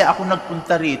atin. Kaya ako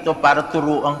nagpunta rito para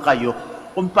turuan kayo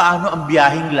kung paano ang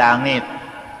biyaheng langit.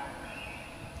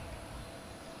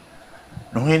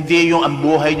 Nung hindi yung ang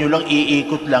buhay nyo lang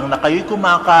iikot lang na kayo'y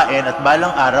kumakain at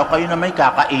balang araw kayo na may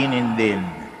kakainin din.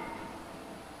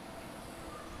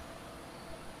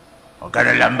 O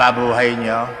ganun lang ba buhay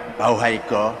nyo? Buhay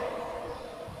ko?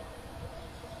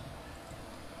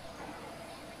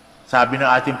 Sabi ng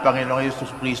ating Panginoong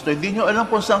Yesus Cristo, hindi nyo alam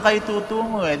kung saan kayo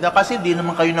tutungo kasi di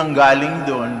naman kayo nanggaling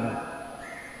doon.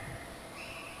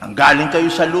 Nanggaling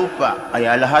kayo sa lupa,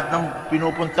 kaya lahat ng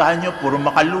pinupuntahan nyo, puro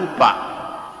makalupa.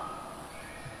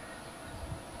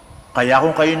 Kaya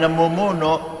kung kayo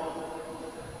namumuno,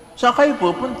 saan kayo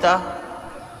pupunta?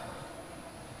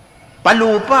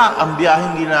 Palupa ang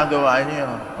biyaheng ginagawa nyo.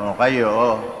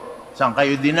 Kayo, saan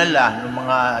kayo dinala ng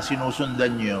mga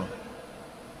sinusundan nyo?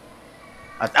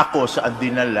 At ako saan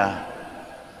dinala?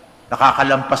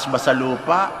 Nakakalampas ba sa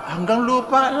lupa? Hanggang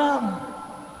lupa lang.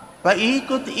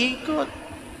 Paikot-ikot.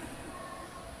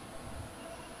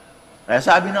 Kaya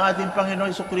sabi ng ating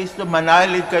Panginoon Jesucristo,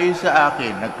 manalig kayo sa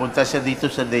akin. Nagpunta siya dito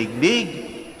sa daigdig.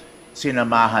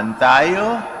 Sinamahan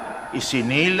tayo,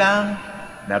 isinilang,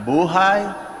 nabuhay,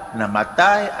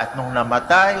 namatay, at nung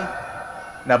namatay,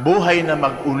 nabuhay na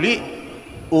mag-uli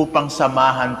upang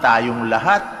samahan tayong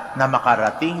lahat na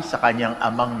makarating sa kanyang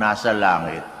amang nasa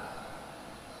langit.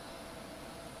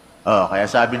 Kaya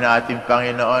sabi ng ating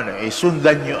Panginoon,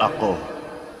 sundan niyo ako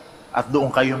at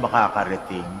doon kayo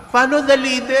makakarating. Follow the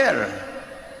leader.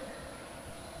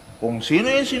 Kung sino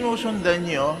yung sinusundan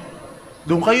niyo,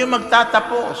 doon kayo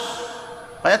magtatapos.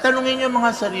 Kaya tanungin niyo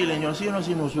mga sarili niyo, sino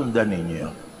sinusundan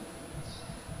ninyo?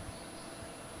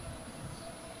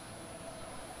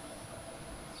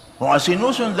 Kung ang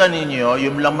sinusundan ninyo,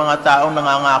 yung lang mga taong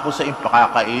nangangako sa inyo,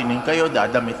 pakakainin kayo,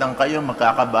 dadamitan kayo,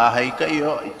 magkakabahay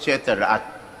kayo, etc. At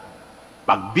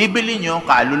pagbibili nyo,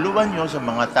 kaluluwan nyo sa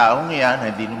mga taong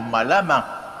yan, hindi nyo malamang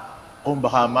kung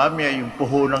baka mamaya yung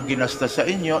puhunang ginasta sa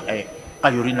inyo,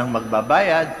 kayo rin ang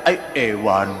magbabayad,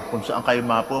 ewan kung saan kayo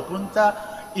mapupunta,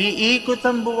 iikot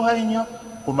ang buhay nyo,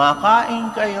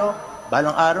 kumakain kayo,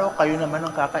 balang araw kayo naman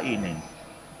ang kakainin.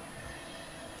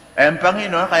 Eh, ang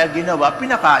Panginoon, kaya ginawa,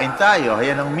 pinakain tayo.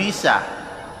 Ayan ang misa.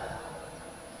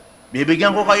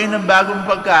 Bibigyan ko kayo ng bagong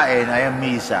pagkain, ay ang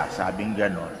misa. Sabing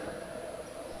ganon.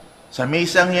 Sa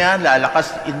misang yan,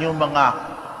 lalakas inyong mga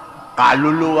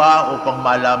kaluluwa upang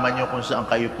malaman nyo kung saan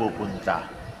kayo pupunta.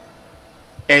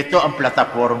 Ito ang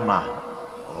plataforma.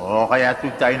 O, kaya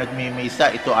tuwing tayo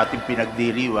nagmimisa, ito ating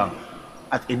pinagdiriwang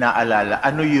at inaalala.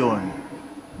 Ano yun?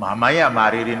 Mamaya,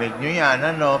 maririnig nyo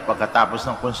yan, pagkatapos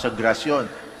ng konsagrasyon.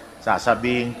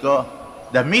 Sasabihin ko,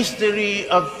 the mystery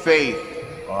of faith.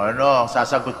 O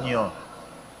sasagot nyo?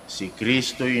 Si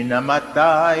Kristo'y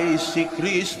namatay, si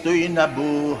Kristo'y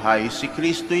nabuhay, si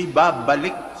Kristo'y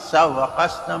babalik sa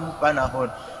wakas ng panahon.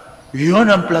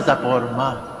 Yun ang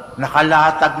plataforma.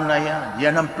 Nakalatag na yan.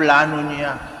 Yan ang plano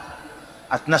niya.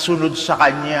 At nasunod sa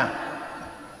Kanya.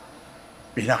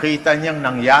 Pinakita niyang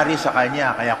nangyari sa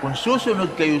Kanya. Kaya kung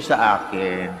susunod kayo sa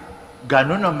akin,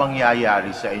 ganun ang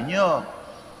mangyayari sa inyo.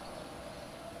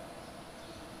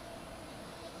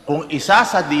 Kung isa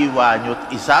sa diwa nyo at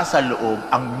isa sa loob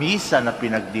ang misa na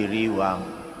pinagdiriwang,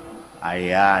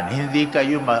 ayan, hindi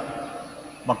kayo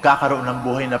magkakaroon ng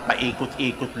buhay na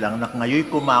paikot-ikot lang na ngayon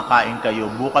kumakain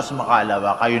kayo, bukas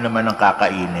makalawa, kayo naman ang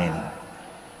kakainin.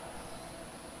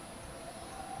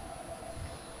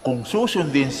 Kung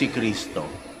susundin si Kristo,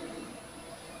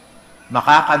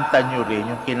 makakanta nyo rin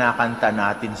yung kinakanta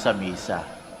natin sa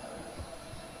misa.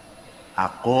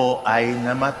 Ako ay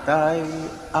namatay,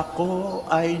 ako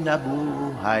ay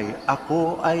nabuhay,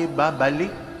 ako ay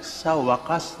babalik sa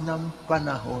wakas ng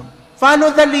panahon.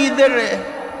 Follow the leader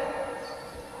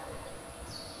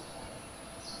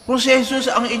Kung si Jesus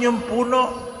ang inyong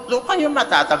puno, doon kayo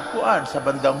matatagpuan sa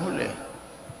bandang huli.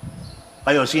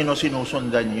 Kayo, sino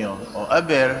sinusundan nyo? O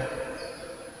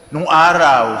nung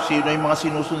araw, sino yung mga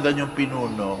sinusundan yung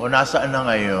pinuno? O nasaan na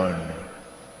ngayon?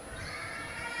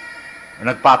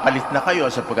 Nagpapalit na kayo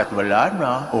sapagkat wala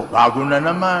na. O, bago na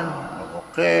naman.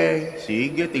 Okay,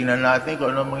 sige, tingnan natin kung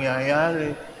ano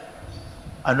mangyayari.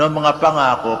 Ano ang mga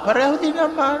pangako? Pareho din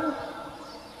naman.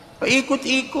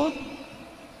 Paikot-ikot.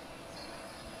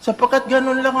 Sapagkat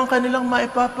ganun lang ang kanilang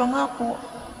maipapangako.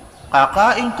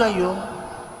 Kakain kayo,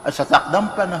 at sa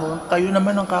takdang panahon, kayo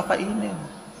naman ang kakainin.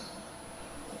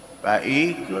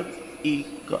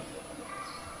 Paikot-ikot.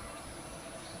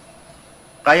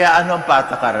 Kaya ano ang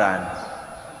patakaran?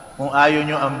 Kung ayaw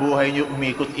nyo ang buhay nyo,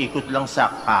 umikot-ikot lang sa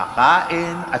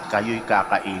kakain at kayo'y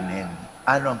kakainin.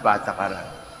 Ano ang patakaran?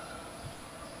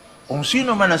 Kung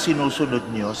sino man ang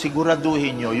sinusunod nyo,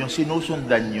 siguraduhin nyo, yung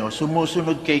sinusundan nyo,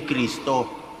 sumusunod kay Kristo.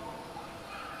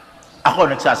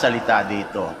 Ako nagsasalita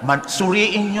dito.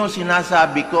 Suriin nyo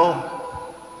sinasabi ko.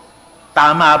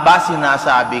 Tama ba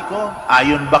sinasabi ko?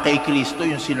 Ayon ba kay Kristo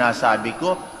yung sinasabi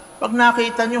ko? Pag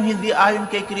nakita nyo hindi ayon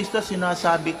kay Kristo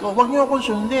sinasabi ko, huwag nyo akong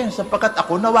sundin sapagkat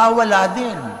ako nawawala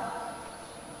din.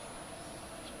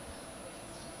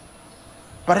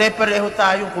 Pare-pareho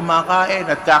tayong kumakain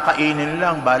at kakainin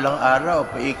lang balang araw,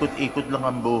 paikot-ikot lang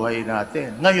ang buhay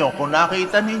natin. Ngayon, kung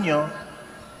nakita ninyo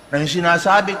na yung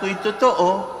sinasabi ko ay totoo,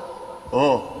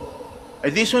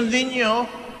 edi sundin nyo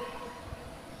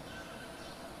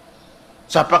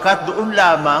sapagkat doon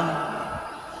lamang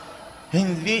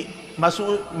hindi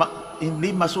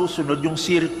masusunod yung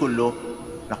sirkulo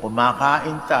na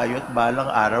kumakain tayo at balang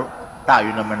araw,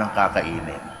 tayo naman ang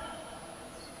kakainin.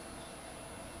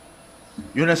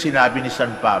 Yun ang sinabi ni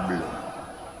San Pablo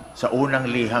sa unang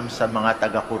liham sa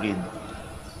mga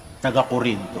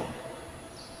taga-Korinto.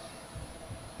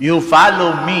 You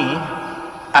follow me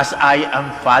as I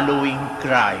am following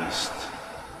Christ.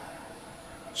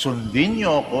 Sundin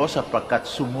niyo ako sapagkat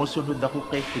sumusunod ako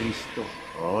kay Kristo.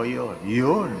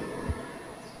 Yun.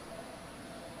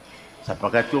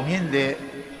 Sapagkat kung hindi,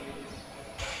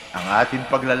 ang ating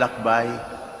paglalakbay,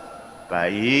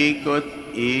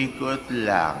 paikot-ikot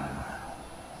lang.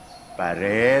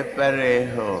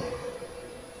 Pare-pareho.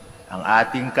 Ang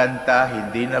ating kanta,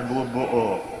 hindi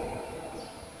nabubuo.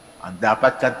 Ang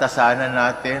dapat kanta sana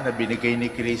natin na binigay ni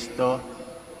Kristo,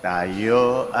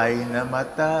 tayo ay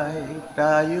namatay,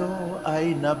 tayo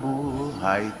ay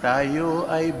nabuhay, tayo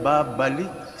ay babalik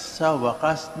sa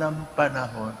wakas ng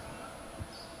panahon.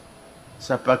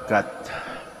 Sapagkat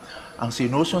ang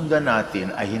sinusundan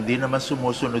natin ay hindi naman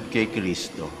sumusunod kay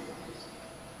Kristo.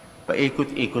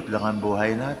 Paikot-ikot lang ang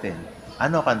buhay natin.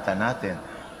 Ano kanta natin?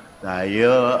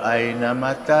 Tayo ay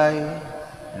namatay.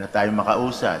 Ano tayo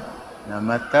makausad?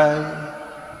 Namatay.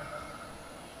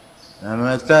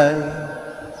 Namatay.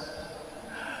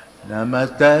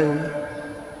 Namatay.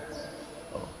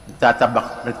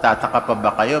 Nagtataka pa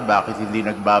ba kayo? Bakit hindi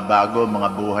nagbabago mga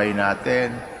buhay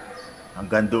natin?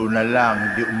 Hanggang doon na lang,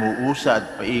 hindi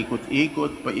umuusad,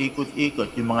 paikot-ikot, paikot-ikot.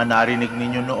 Yung mga narinig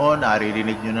ninyo noon,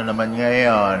 naririnig nyo na naman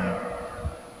ngayon.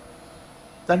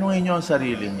 Tanungin nyo ang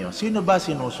sarili nyo, sino ba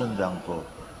sinusundan ko?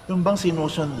 Yung bang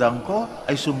sinusundan ko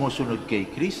ay sumusunod kay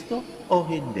Kristo o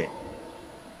hindi?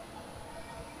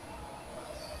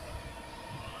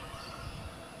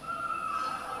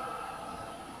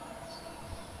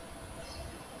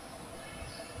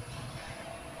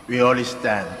 We all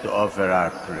stand to offer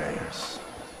our prayers.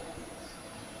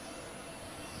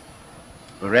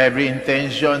 For every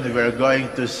intention, we're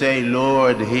going to say,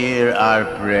 Lord, hear our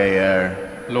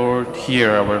prayer. Lord,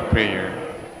 hear our prayer.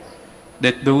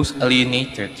 That those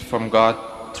alienated from God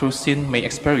through sin may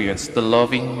experience the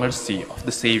loving mercy of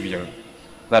the Savior.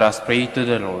 Let us pray to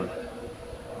the Lord.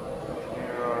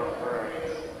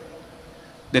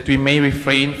 That we may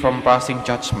refrain from passing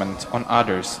judgment on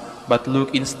others, but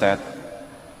look instead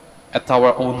at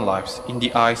our own lives in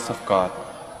the eyes of God.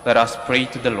 Let us pray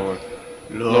to the Lord.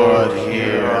 Lord,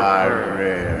 hear our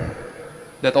prayer.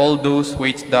 That all those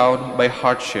weighed down by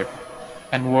hardship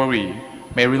and worry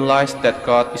may realize that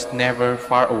God is never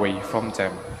far away from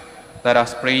them. Let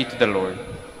us pray to the Lord.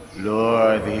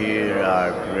 Lord, hear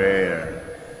our prayer.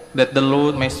 That the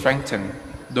Lord may strengthen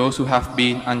those who have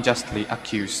been unjustly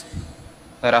accused.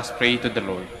 Let us pray to the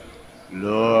Lord.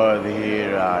 Lord,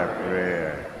 hear our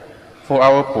prayer. For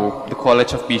our Pope, the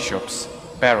College of Bishops,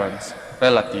 parents,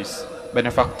 relatives,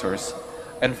 benefactors,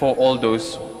 and for all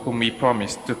those whom we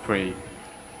promise to pray,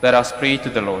 let us pray to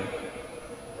the Lord.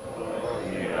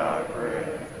 Hear our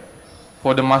prayer.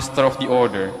 For the Master of the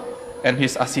Order and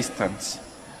his assistants,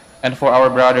 and for our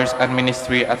brothers and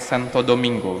ministry at Santo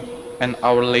Domingo and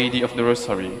Our Lady of the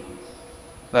Rosary,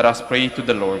 let us pray to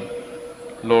the Lord.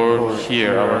 Lord,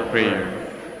 hear our prayer.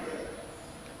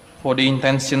 For the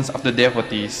intentions of the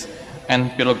devotees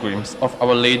and pilgrims of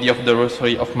Our Lady of the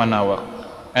Rosary of Manaoag,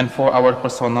 and for our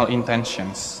personal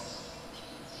intentions,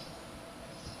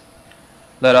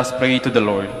 let us pray to the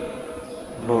Lord.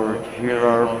 Lord, hear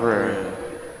our prayer.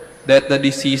 That the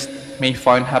deceased may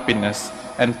find happiness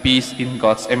and peace in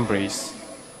God's embrace,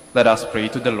 let us pray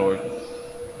to the Lord.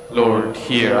 Lord,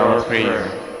 hear our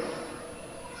prayer.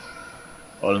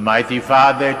 Almighty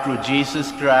Father, through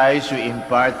Jesus Christ, you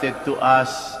imparted to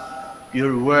us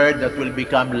your word that will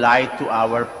become light to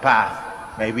our path.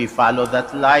 May we follow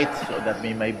that light so that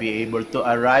we may be able to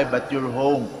arrive at your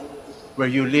home, where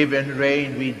you live and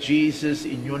reign with Jesus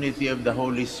in unity of the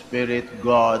Holy Spirit,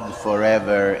 God,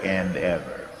 forever and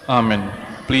ever. Amen.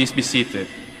 Please be seated.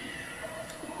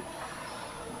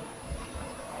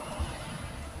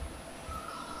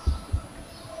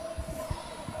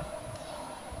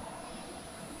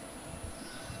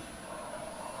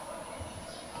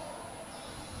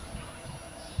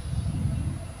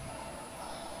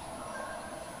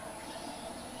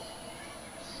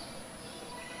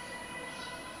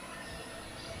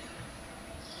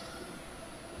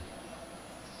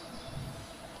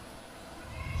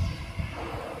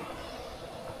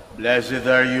 Blessed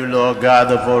are you, Lord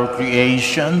God of all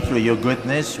creation. Through your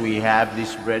goodness we have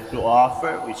this bread to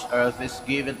offer, which earth is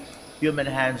given, human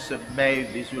hands have made.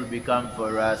 This will become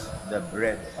for us the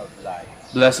bread of life.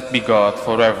 Blessed be God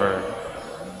forever.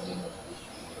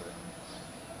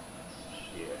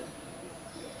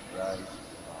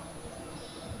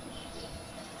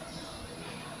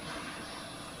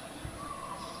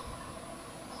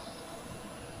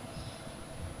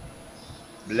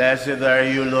 Blessed are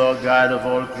you, Lord God of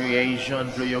all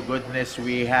creation. Through your goodness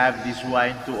we have this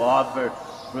wine to offer,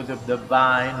 fruit of the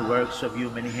vine, works of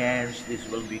human hands. This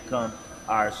will become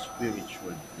our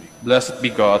spiritual drink. Blessed be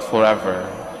God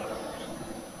forever.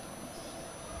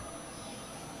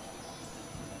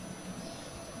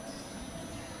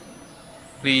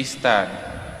 Please stand.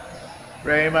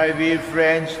 Pray, my dear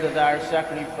friends, that our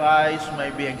sacrifice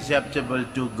may be acceptable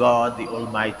to God, the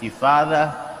Almighty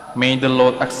Father. May the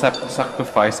Lord accept the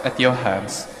sacrifice at your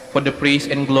hands for the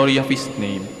praise and glory of his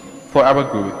name, for our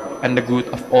good and the good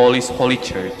of all his holy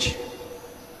church.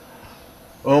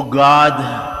 O God,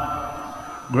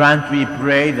 grant, we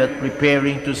pray, that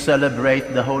preparing to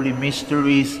celebrate the holy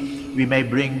mysteries, we may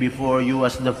bring before you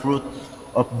as the fruit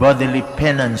of bodily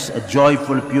penance a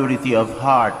joyful purity of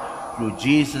heart, through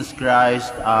Jesus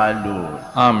Christ our Lord.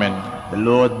 Amen. The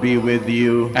Lord be with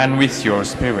you. And with your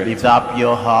spirit. Lift up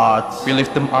your hearts. We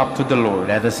lift them up to the Lord.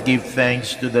 Let us give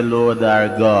thanks to the Lord our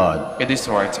God. It is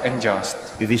right and just.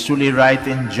 It is truly right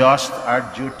and just, our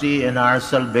duty and our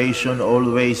salvation,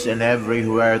 always and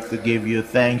everywhere to give you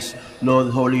thanks, Lord,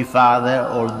 Holy Father,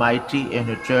 Almighty and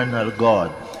eternal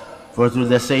God. For through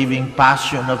the saving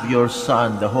passion of your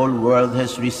Son, the whole world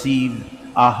has received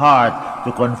a heart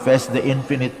to confess the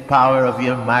infinite power of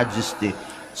your majesty,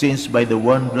 since by the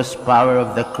wondrous power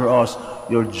of the cross,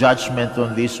 your judgment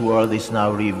on this world is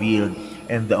now revealed,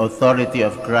 and the authority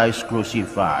of Christ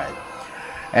crucified.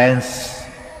 And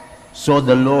so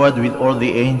the Lord, with all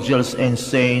the angels and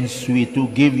saints, we too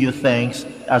give you thanks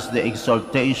as the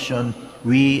exaltation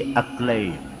we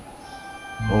acclaim.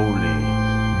 Holy.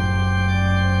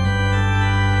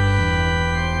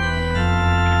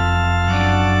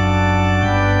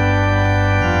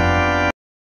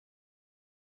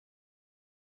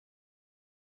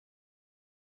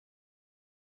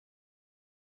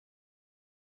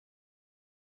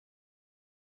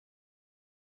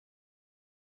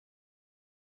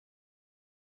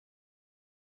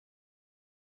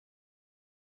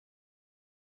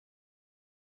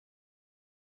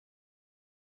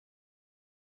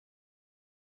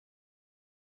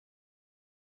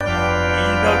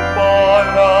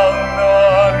 Pinagpalang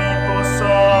narito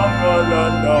sa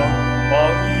ngalan ng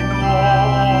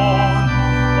Panginoon.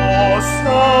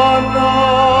 Hosana,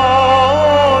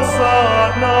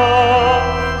 Hosana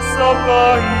sa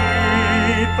kaitaasan.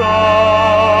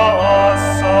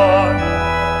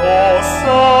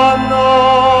 Hosana,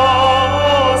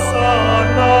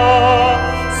 Hosana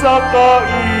sa kaitaasan.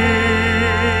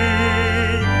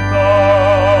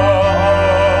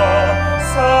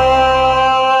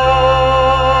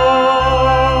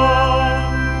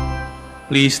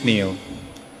 Please kneel.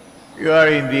 You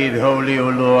are indeed holy, O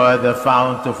Lord, the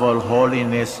fount of all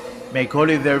holiness. Make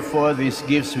holy, therefore, these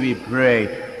gifts, we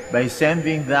pray, by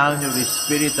sending down your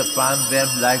Spirit upon them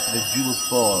like the dew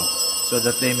fall, so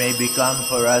that they may become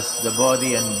for us the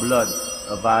body and blood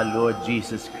of our Lord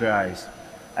Jesus Christ.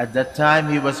 At that time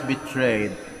he was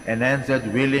betrayed and entered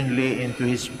willingly into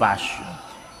his passion.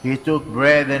 He took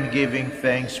bread and giving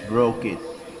thanks broke it.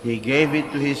 He gave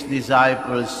it to his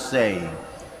disciples, saying,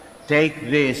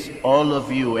 "Take this, all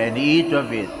of you, and eat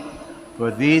of it, for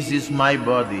this is my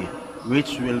body,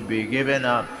 which will be given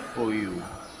up for you."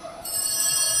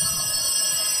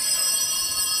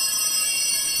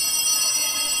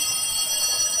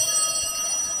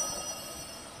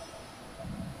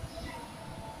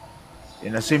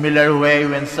 In a similar way,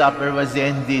 when supper was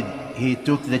ended, he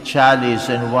took the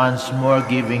chalice, and once more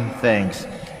giving thanks,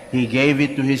 he gave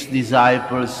it to his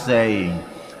disciples, saying,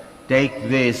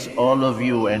 "Take this, all of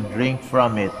you, and drink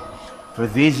from it, for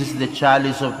this is the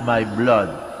chalice of my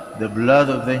blood, the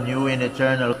blood of the new and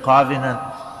eternal covenant,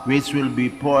 which will be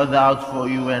poured out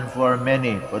for you and for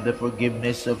many for the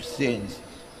forgiveness of sins.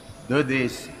 Do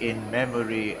this in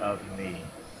memory of me."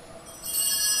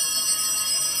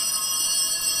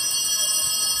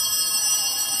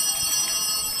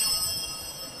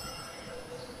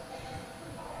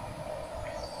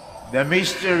 The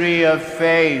mystery of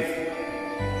faith.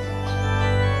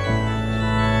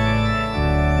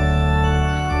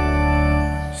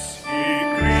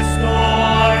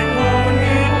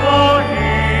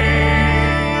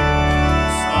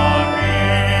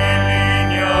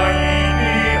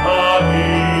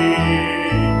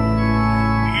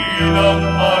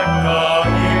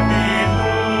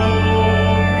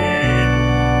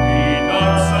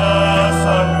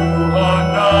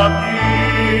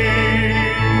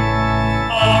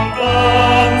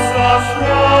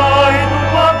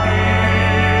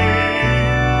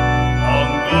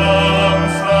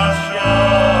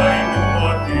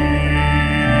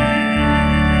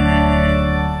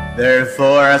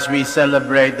 Therefore, as we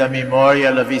celebrate the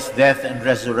memorial of his death and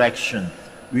resurrection,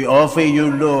 we offer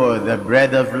you, Lord, the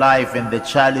bread of life and the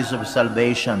chalice of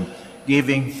salvation,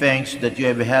 giving thanks that you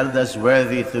have held us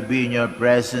worthy to be in your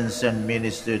presence and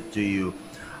minister to you.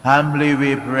 Humbly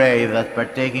we pray that,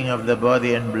 partaking of the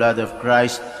body and blood of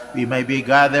Christ, we may be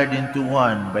gathered into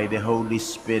one by the Holy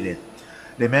Spirit.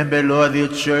 Remember, Lord,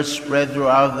 your church spread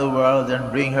throughout the world,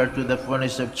 and bring her to the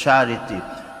fullness of charity,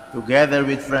 together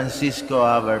with Francisco,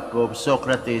 our Pope,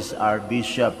 Socrates, our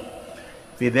Bishop,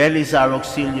 Fidelis, our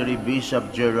Auxiliary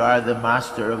Bishop, Gerard, the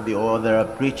Master of the Order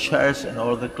of Preachers, and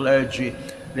all the clergy.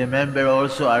 Remember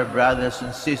also our brothers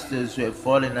and sisters who have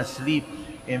fallen asleep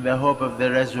in the hope of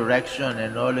the resurrection,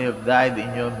 and all who have died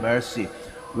in your mercy.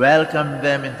 Welcome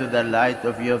them into the light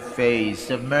of your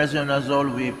face. Have mercy on us all,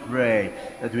 we pray,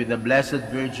 that with the Blessed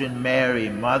Virgin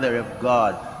Mary, Mother of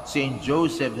God, Saint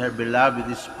Joseph, her beloved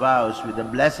spouse, with the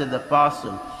blessed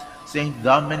Apostle, Saint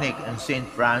Dominic and Saint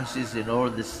Francis, and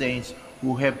all the saints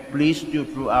who have pleased you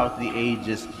throughout the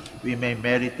ages, we may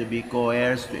merit to be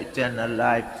co-heirs to eternal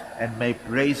life, and may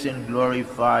praise and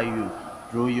glorify you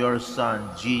through your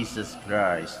Son, Jesus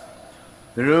Christ.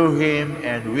 Through him,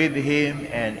 and with him,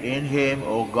 and in him,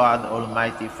 O God,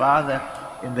 Almighty Father,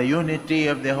 in the unity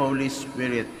of the Holy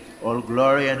Spirit, All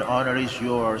glory and honor is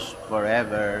yours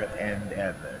forever and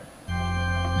ever.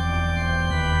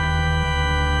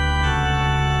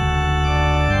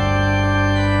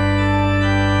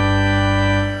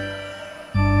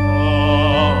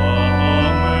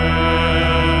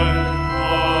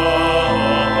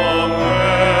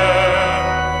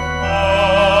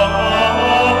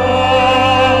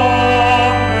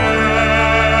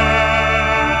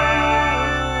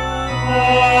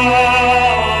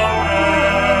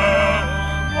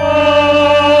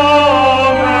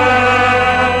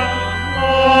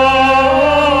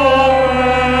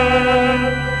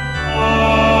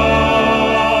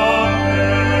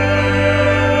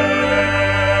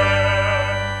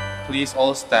 Please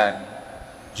all stand.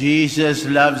 Jesus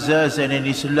loves us, and in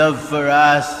his love for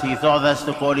us, he taught us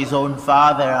to call his own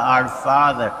Father our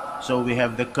Father. So we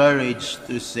have the courage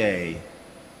to say,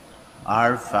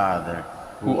 Our Father,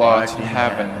 Who art in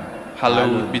heaven,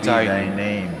 hallowed be thy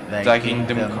name. Thy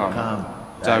kingdom come,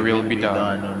 thy will be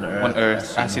done, on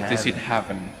earth as it is in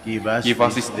heaven. Give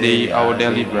us this day our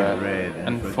daily bread,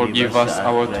 and forgive us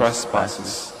our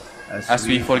trespasses, as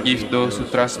we forgive those who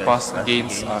trespass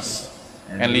against us.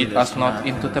 And lead us not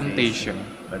into temptation,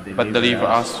 but deliver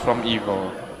us from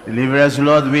evil. Deliver us,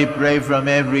 Lord, we pray, from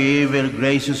every evil.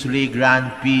 Graciously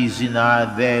grant peace in our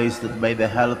days, that by the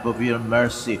help of your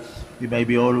mercy we may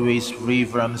be always free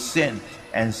from sin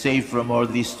and safe from all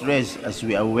distress, as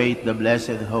we await the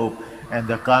blessed hope and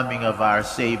the coming of our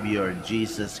Savior,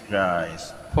 Jesus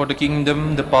Christ. For the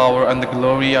kingdom, the power, and the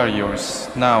glory are yours,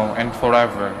 now and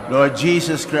forever. Lord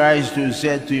Jesus Christ, who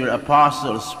said to your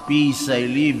apostles, Peace I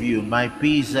leave you, my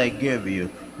peace I give you,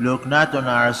 look not on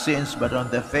our sins, but on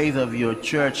the faith of your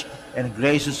church, and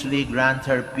graciously grant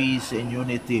her peace and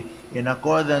unity in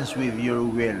accordance with your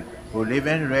will, who live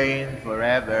and reign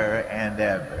forever and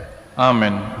ever.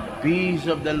 Amen. The peace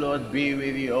of the Lord be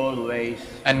with you always.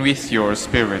 And with your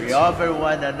spirit. We offer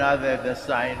one another the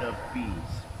sign of peace.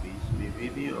 Peace be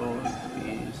with you all.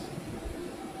 Peace.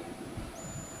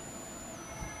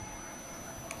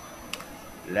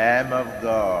 Lamb of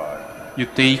God, You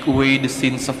take away the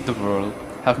sins of the world,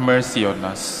 have mercy on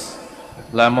us.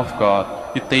 Lamb of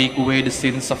God, you take away the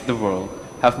sins of the world,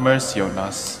 have mercy on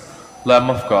us. Lamb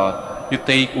of God, you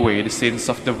take away the sins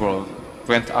of the world,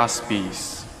 grant us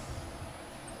peace.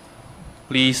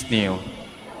 Please kneel.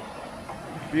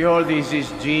 behold, this is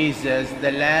Jesus,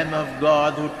 the Lamb of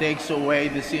God, who takes away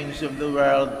the sins of the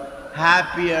world.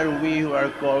 Happy are we who are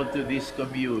called to this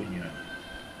communion.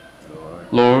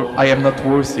 Lord, I am not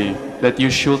worthy that you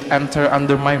should enter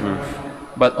under my roof,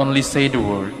 but only say the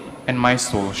word, and my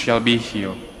soul shall be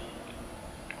healed.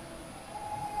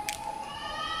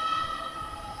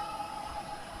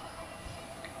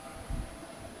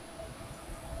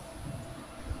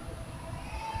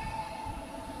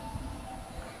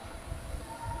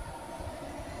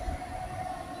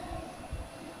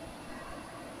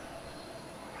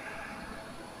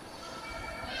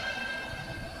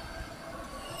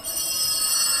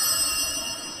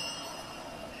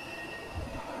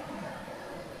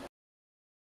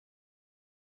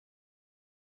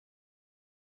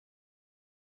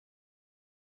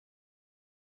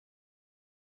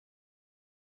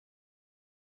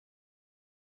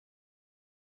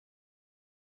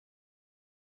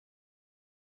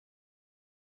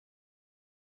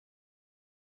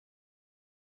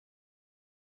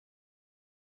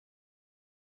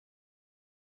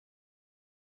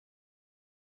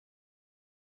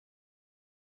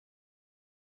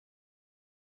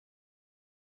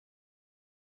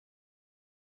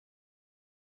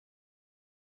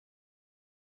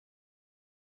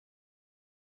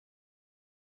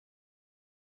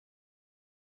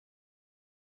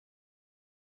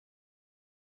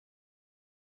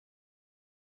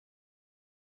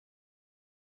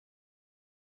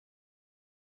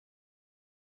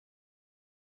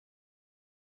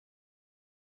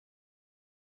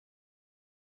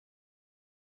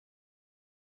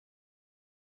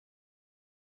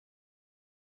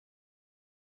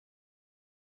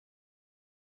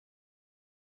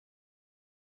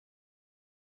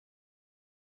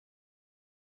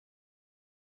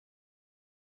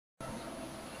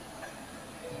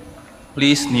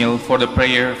 Please kneel for the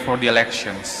prayer for the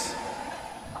elections.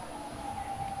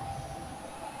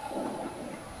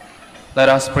 Let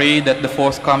us pray that the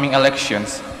forthcoming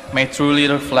elections may truly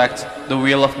reflect the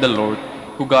will of the Lord,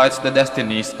 who guides the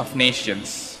destinies of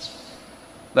nations.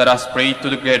 Let us pray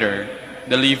together.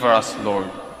 Deliver us, Lord.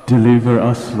 Deliver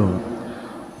us, Lord.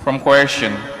 From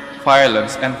coercion,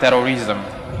 violence, and terrorism.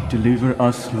 Deliver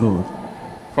us, Lord.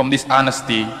 From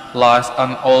dishonesty, lies,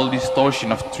 and all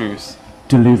distortion of truth.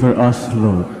 Deliver us,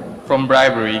 Lord. From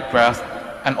bribery, graft,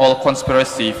 and all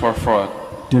conspiracy for fraud.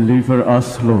 Deliver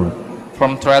us, Lord.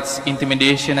 From threats,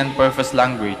 intimidation, and perverse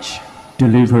language.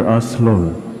 Deliver us,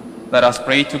 Lord. Let us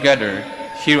pray together.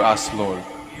 Hear us, Lord.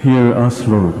 Hear us,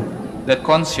 Lord. That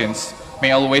conscience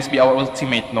may always be our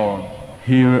ultimate norm.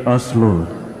 Hear us, Lord.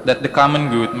 That the common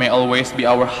good may always be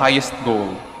our highest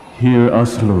goal. Hear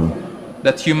us, Lord.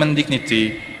 That human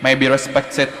dignity may be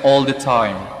respected all the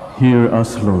time. Hear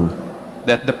us, Lord.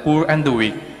 That the poor and the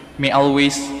weak may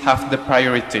always have the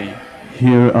priority.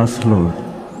 Hear us, Lord.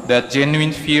 That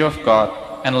genuine fear of God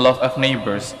and love of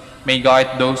neighbors may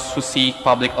guide those who seek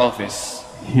public office.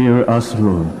 Hear us,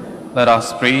 Lord. Let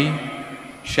us pray.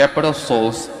 Shepherd of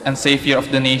souls and Savior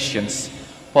of the nations,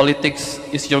 politics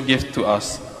is your gift to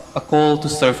us, a call to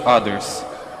serve others.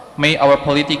 May our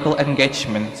political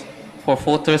engagement for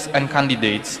voters and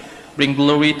candidates bring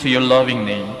glory to your loving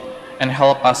name and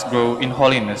help us grow in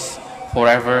holiness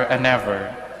forever and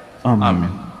ever.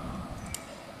 Amen.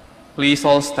 Please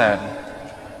all stand.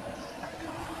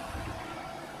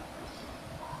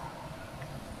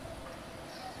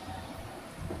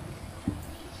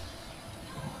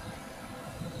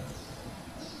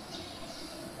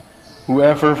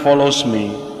 Whoever follows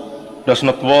me does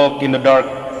not walk in the dark,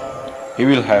 he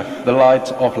will have the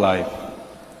light of life.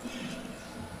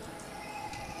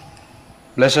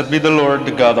 Blessed be the Lord,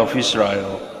 the God of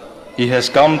Israel. He has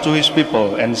come to his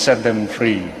people and set them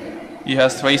free. He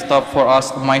has raised up for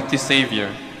us a mighty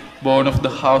Savior, born of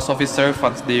the house of his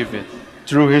servant David.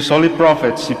 Through his holy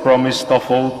prophets he promised of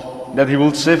old that he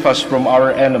will save us from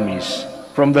our enemies,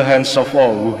 from the hands of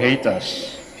all who hate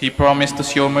us. He promised to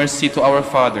show mercy to our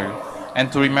father and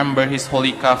to remember his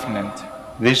holy covenant.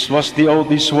 This was the oath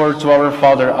he swore to our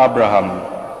father Abraham,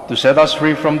 to set us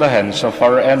free from the hands of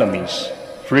our enemies,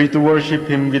 free to worship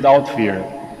him without fear,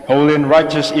 holy and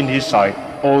righteous in his sight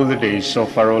all the days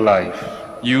of our life.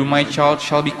 You, my child,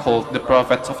 shall be called the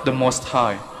prophet of the Most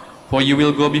High, for you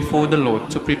will go before the Lord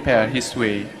to prepare his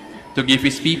way, to give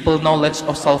his people knowledge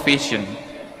of salvation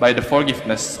by the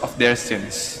forgiveness of their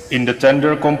sins. In the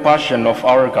tender compassion of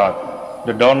our God,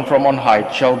 the dawn from on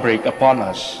high shall break upon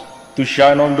us, to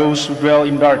shine on those who dwell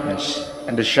in darkness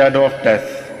and the shadow of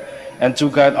death, and to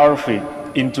guide our feet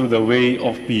into the way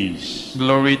of peace.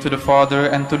 Glory to the Father,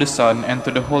 and to the Son, and to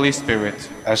the Holy Spirit.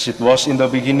 As it was in the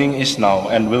beginning, is now,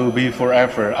 and will be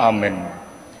forever. Amen.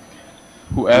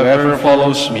 Whoever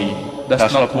follows me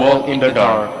does not walk in the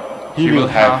dark, he will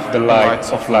have the light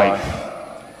of life.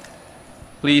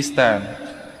 Please stand.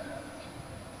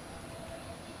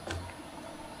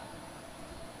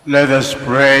 Let us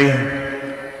pray.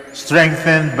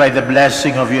 Strengthened by the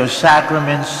blessing of your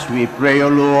sacraments, we pray, O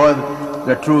Lord,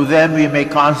 that through them we may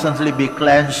constantly be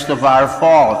cleansed of our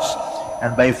faults,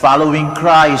 and by following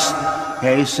Christ,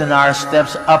 hasten our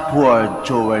steps upward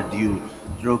toward you,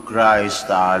 through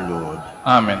Christ our Lord.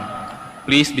 Amen.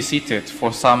 Please be seated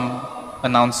for some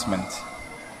announcement.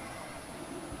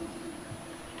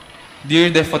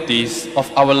 Dear devotees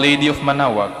of Our Lady of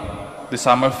Manaoag, the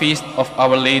summer feast of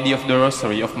Our Lady of the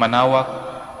Rosary of Manaoag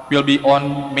will be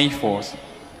on May 4th,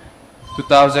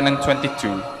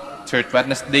 2022, third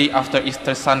Wednesday after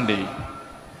Easter Sunday.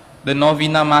 The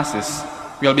Novena Masses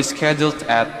will be scheduled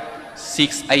at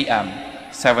 6 a.m.,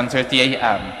 7:30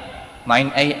 a.m.,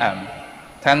 9 a.m.,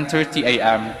 10:30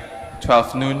 a.m.,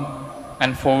 12 noon,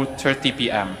 and 4:30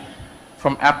 p.m.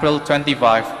 from April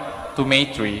 25 to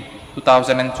May 3,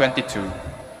 2022.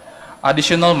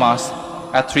 Additional Mass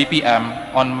at 3 p.m.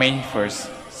 on May 1st,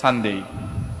 Sunday.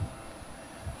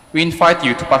 We invite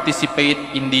you to participate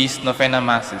in these Novena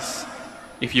Masses.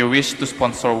 If you wish to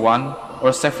sponsor one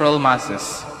or several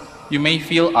Masses, you may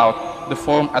fill out the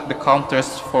form at the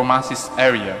counters for Masses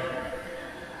area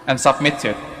and submit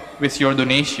it with your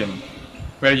donation,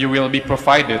 where you will be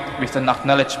provided with an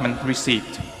acknowledgement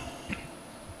receipt.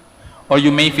 Or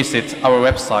you may visit our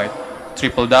website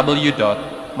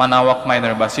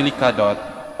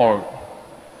www.manaoagminerbasilica.org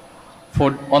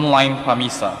for online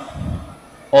pamisa.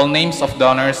 All names of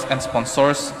donors and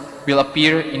sponsors will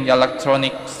appear in the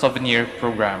electronic souvenir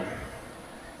program.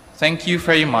 Thank you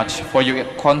very much for your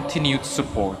continued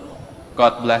support.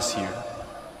 God bless you.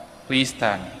 Please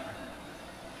stand.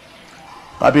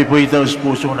 Kami po itaos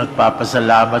pusong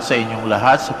nagpapasalamat sa inyong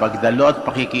lahat sa pagdalo at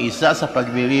pakikiisa sa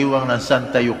pagdiriwang ng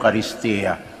Santa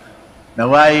Eucharistia.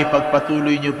 Naway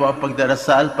pagpatuloy niyo po ang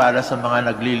pagdarasal para sa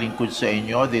mga naglilingkod sa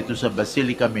inyo dito sa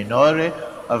Basilica Minore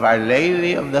of Our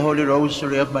Lady of the Holy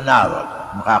Rosary of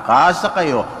Manaoag. Makakaasa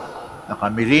kayo na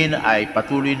kami rin ay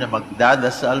patuloy na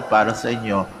magdadasal para sa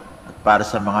inyo at para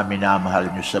sa mga minamahal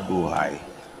niyo sa buhay.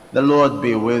 The Lord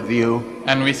be with you.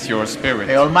 And with your spirit.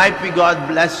 May Almighty God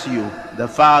bless you, the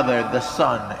Father, the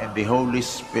Son, and the Holy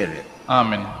Spirit.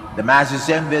 Amen. The Mass is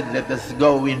ended. Let us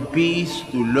go in peace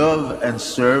to love and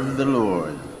serve the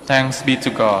Lord. Thanks be to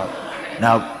God.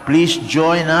 Now, please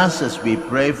join us as we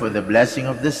pray for the blessing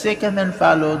of the sick, and then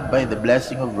followed by the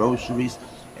blessing of rosaries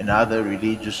and other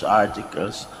religious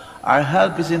articles. Our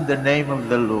help is in the name of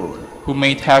the Lord, who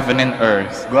made heaven and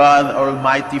earth. God,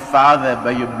 Almighty Father,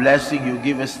 by your blessing you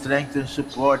give us strength and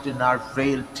support in our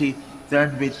frailty.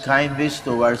 Turn with kindness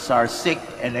towards our sick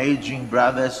and aging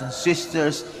brothers and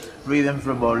sisters. Free them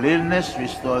from all illness,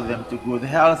 restore them to good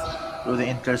health, through the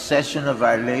intercession of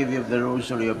Our Lady of the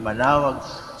Rosary of Manaoag,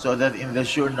 so that in the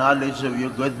sure knowledge of your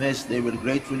goodness they will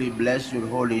gratefully bless your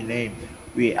holy name.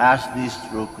 We ask this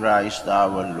through Christ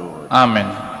our Lord. Amen.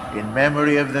 In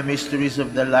memory of the mysteries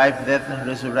of the life, death, and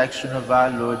resurrection of our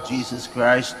Lord Jesus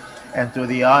Christ, and to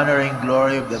the honor and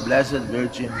glory of the Blessed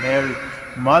Virgin Mary,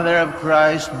 Mother of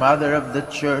Christ, Mother of the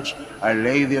Church, Our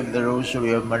Lady of the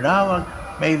Rosary of Manaoag,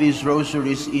 may these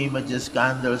rosaries, images,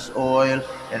 candles, oil,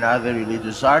 and other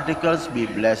religious articles be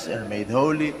blessed and made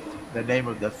holy. In the name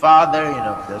of the Father, and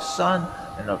of the Son,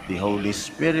 and of the Holy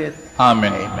Spirit.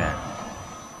 Amen. Amen.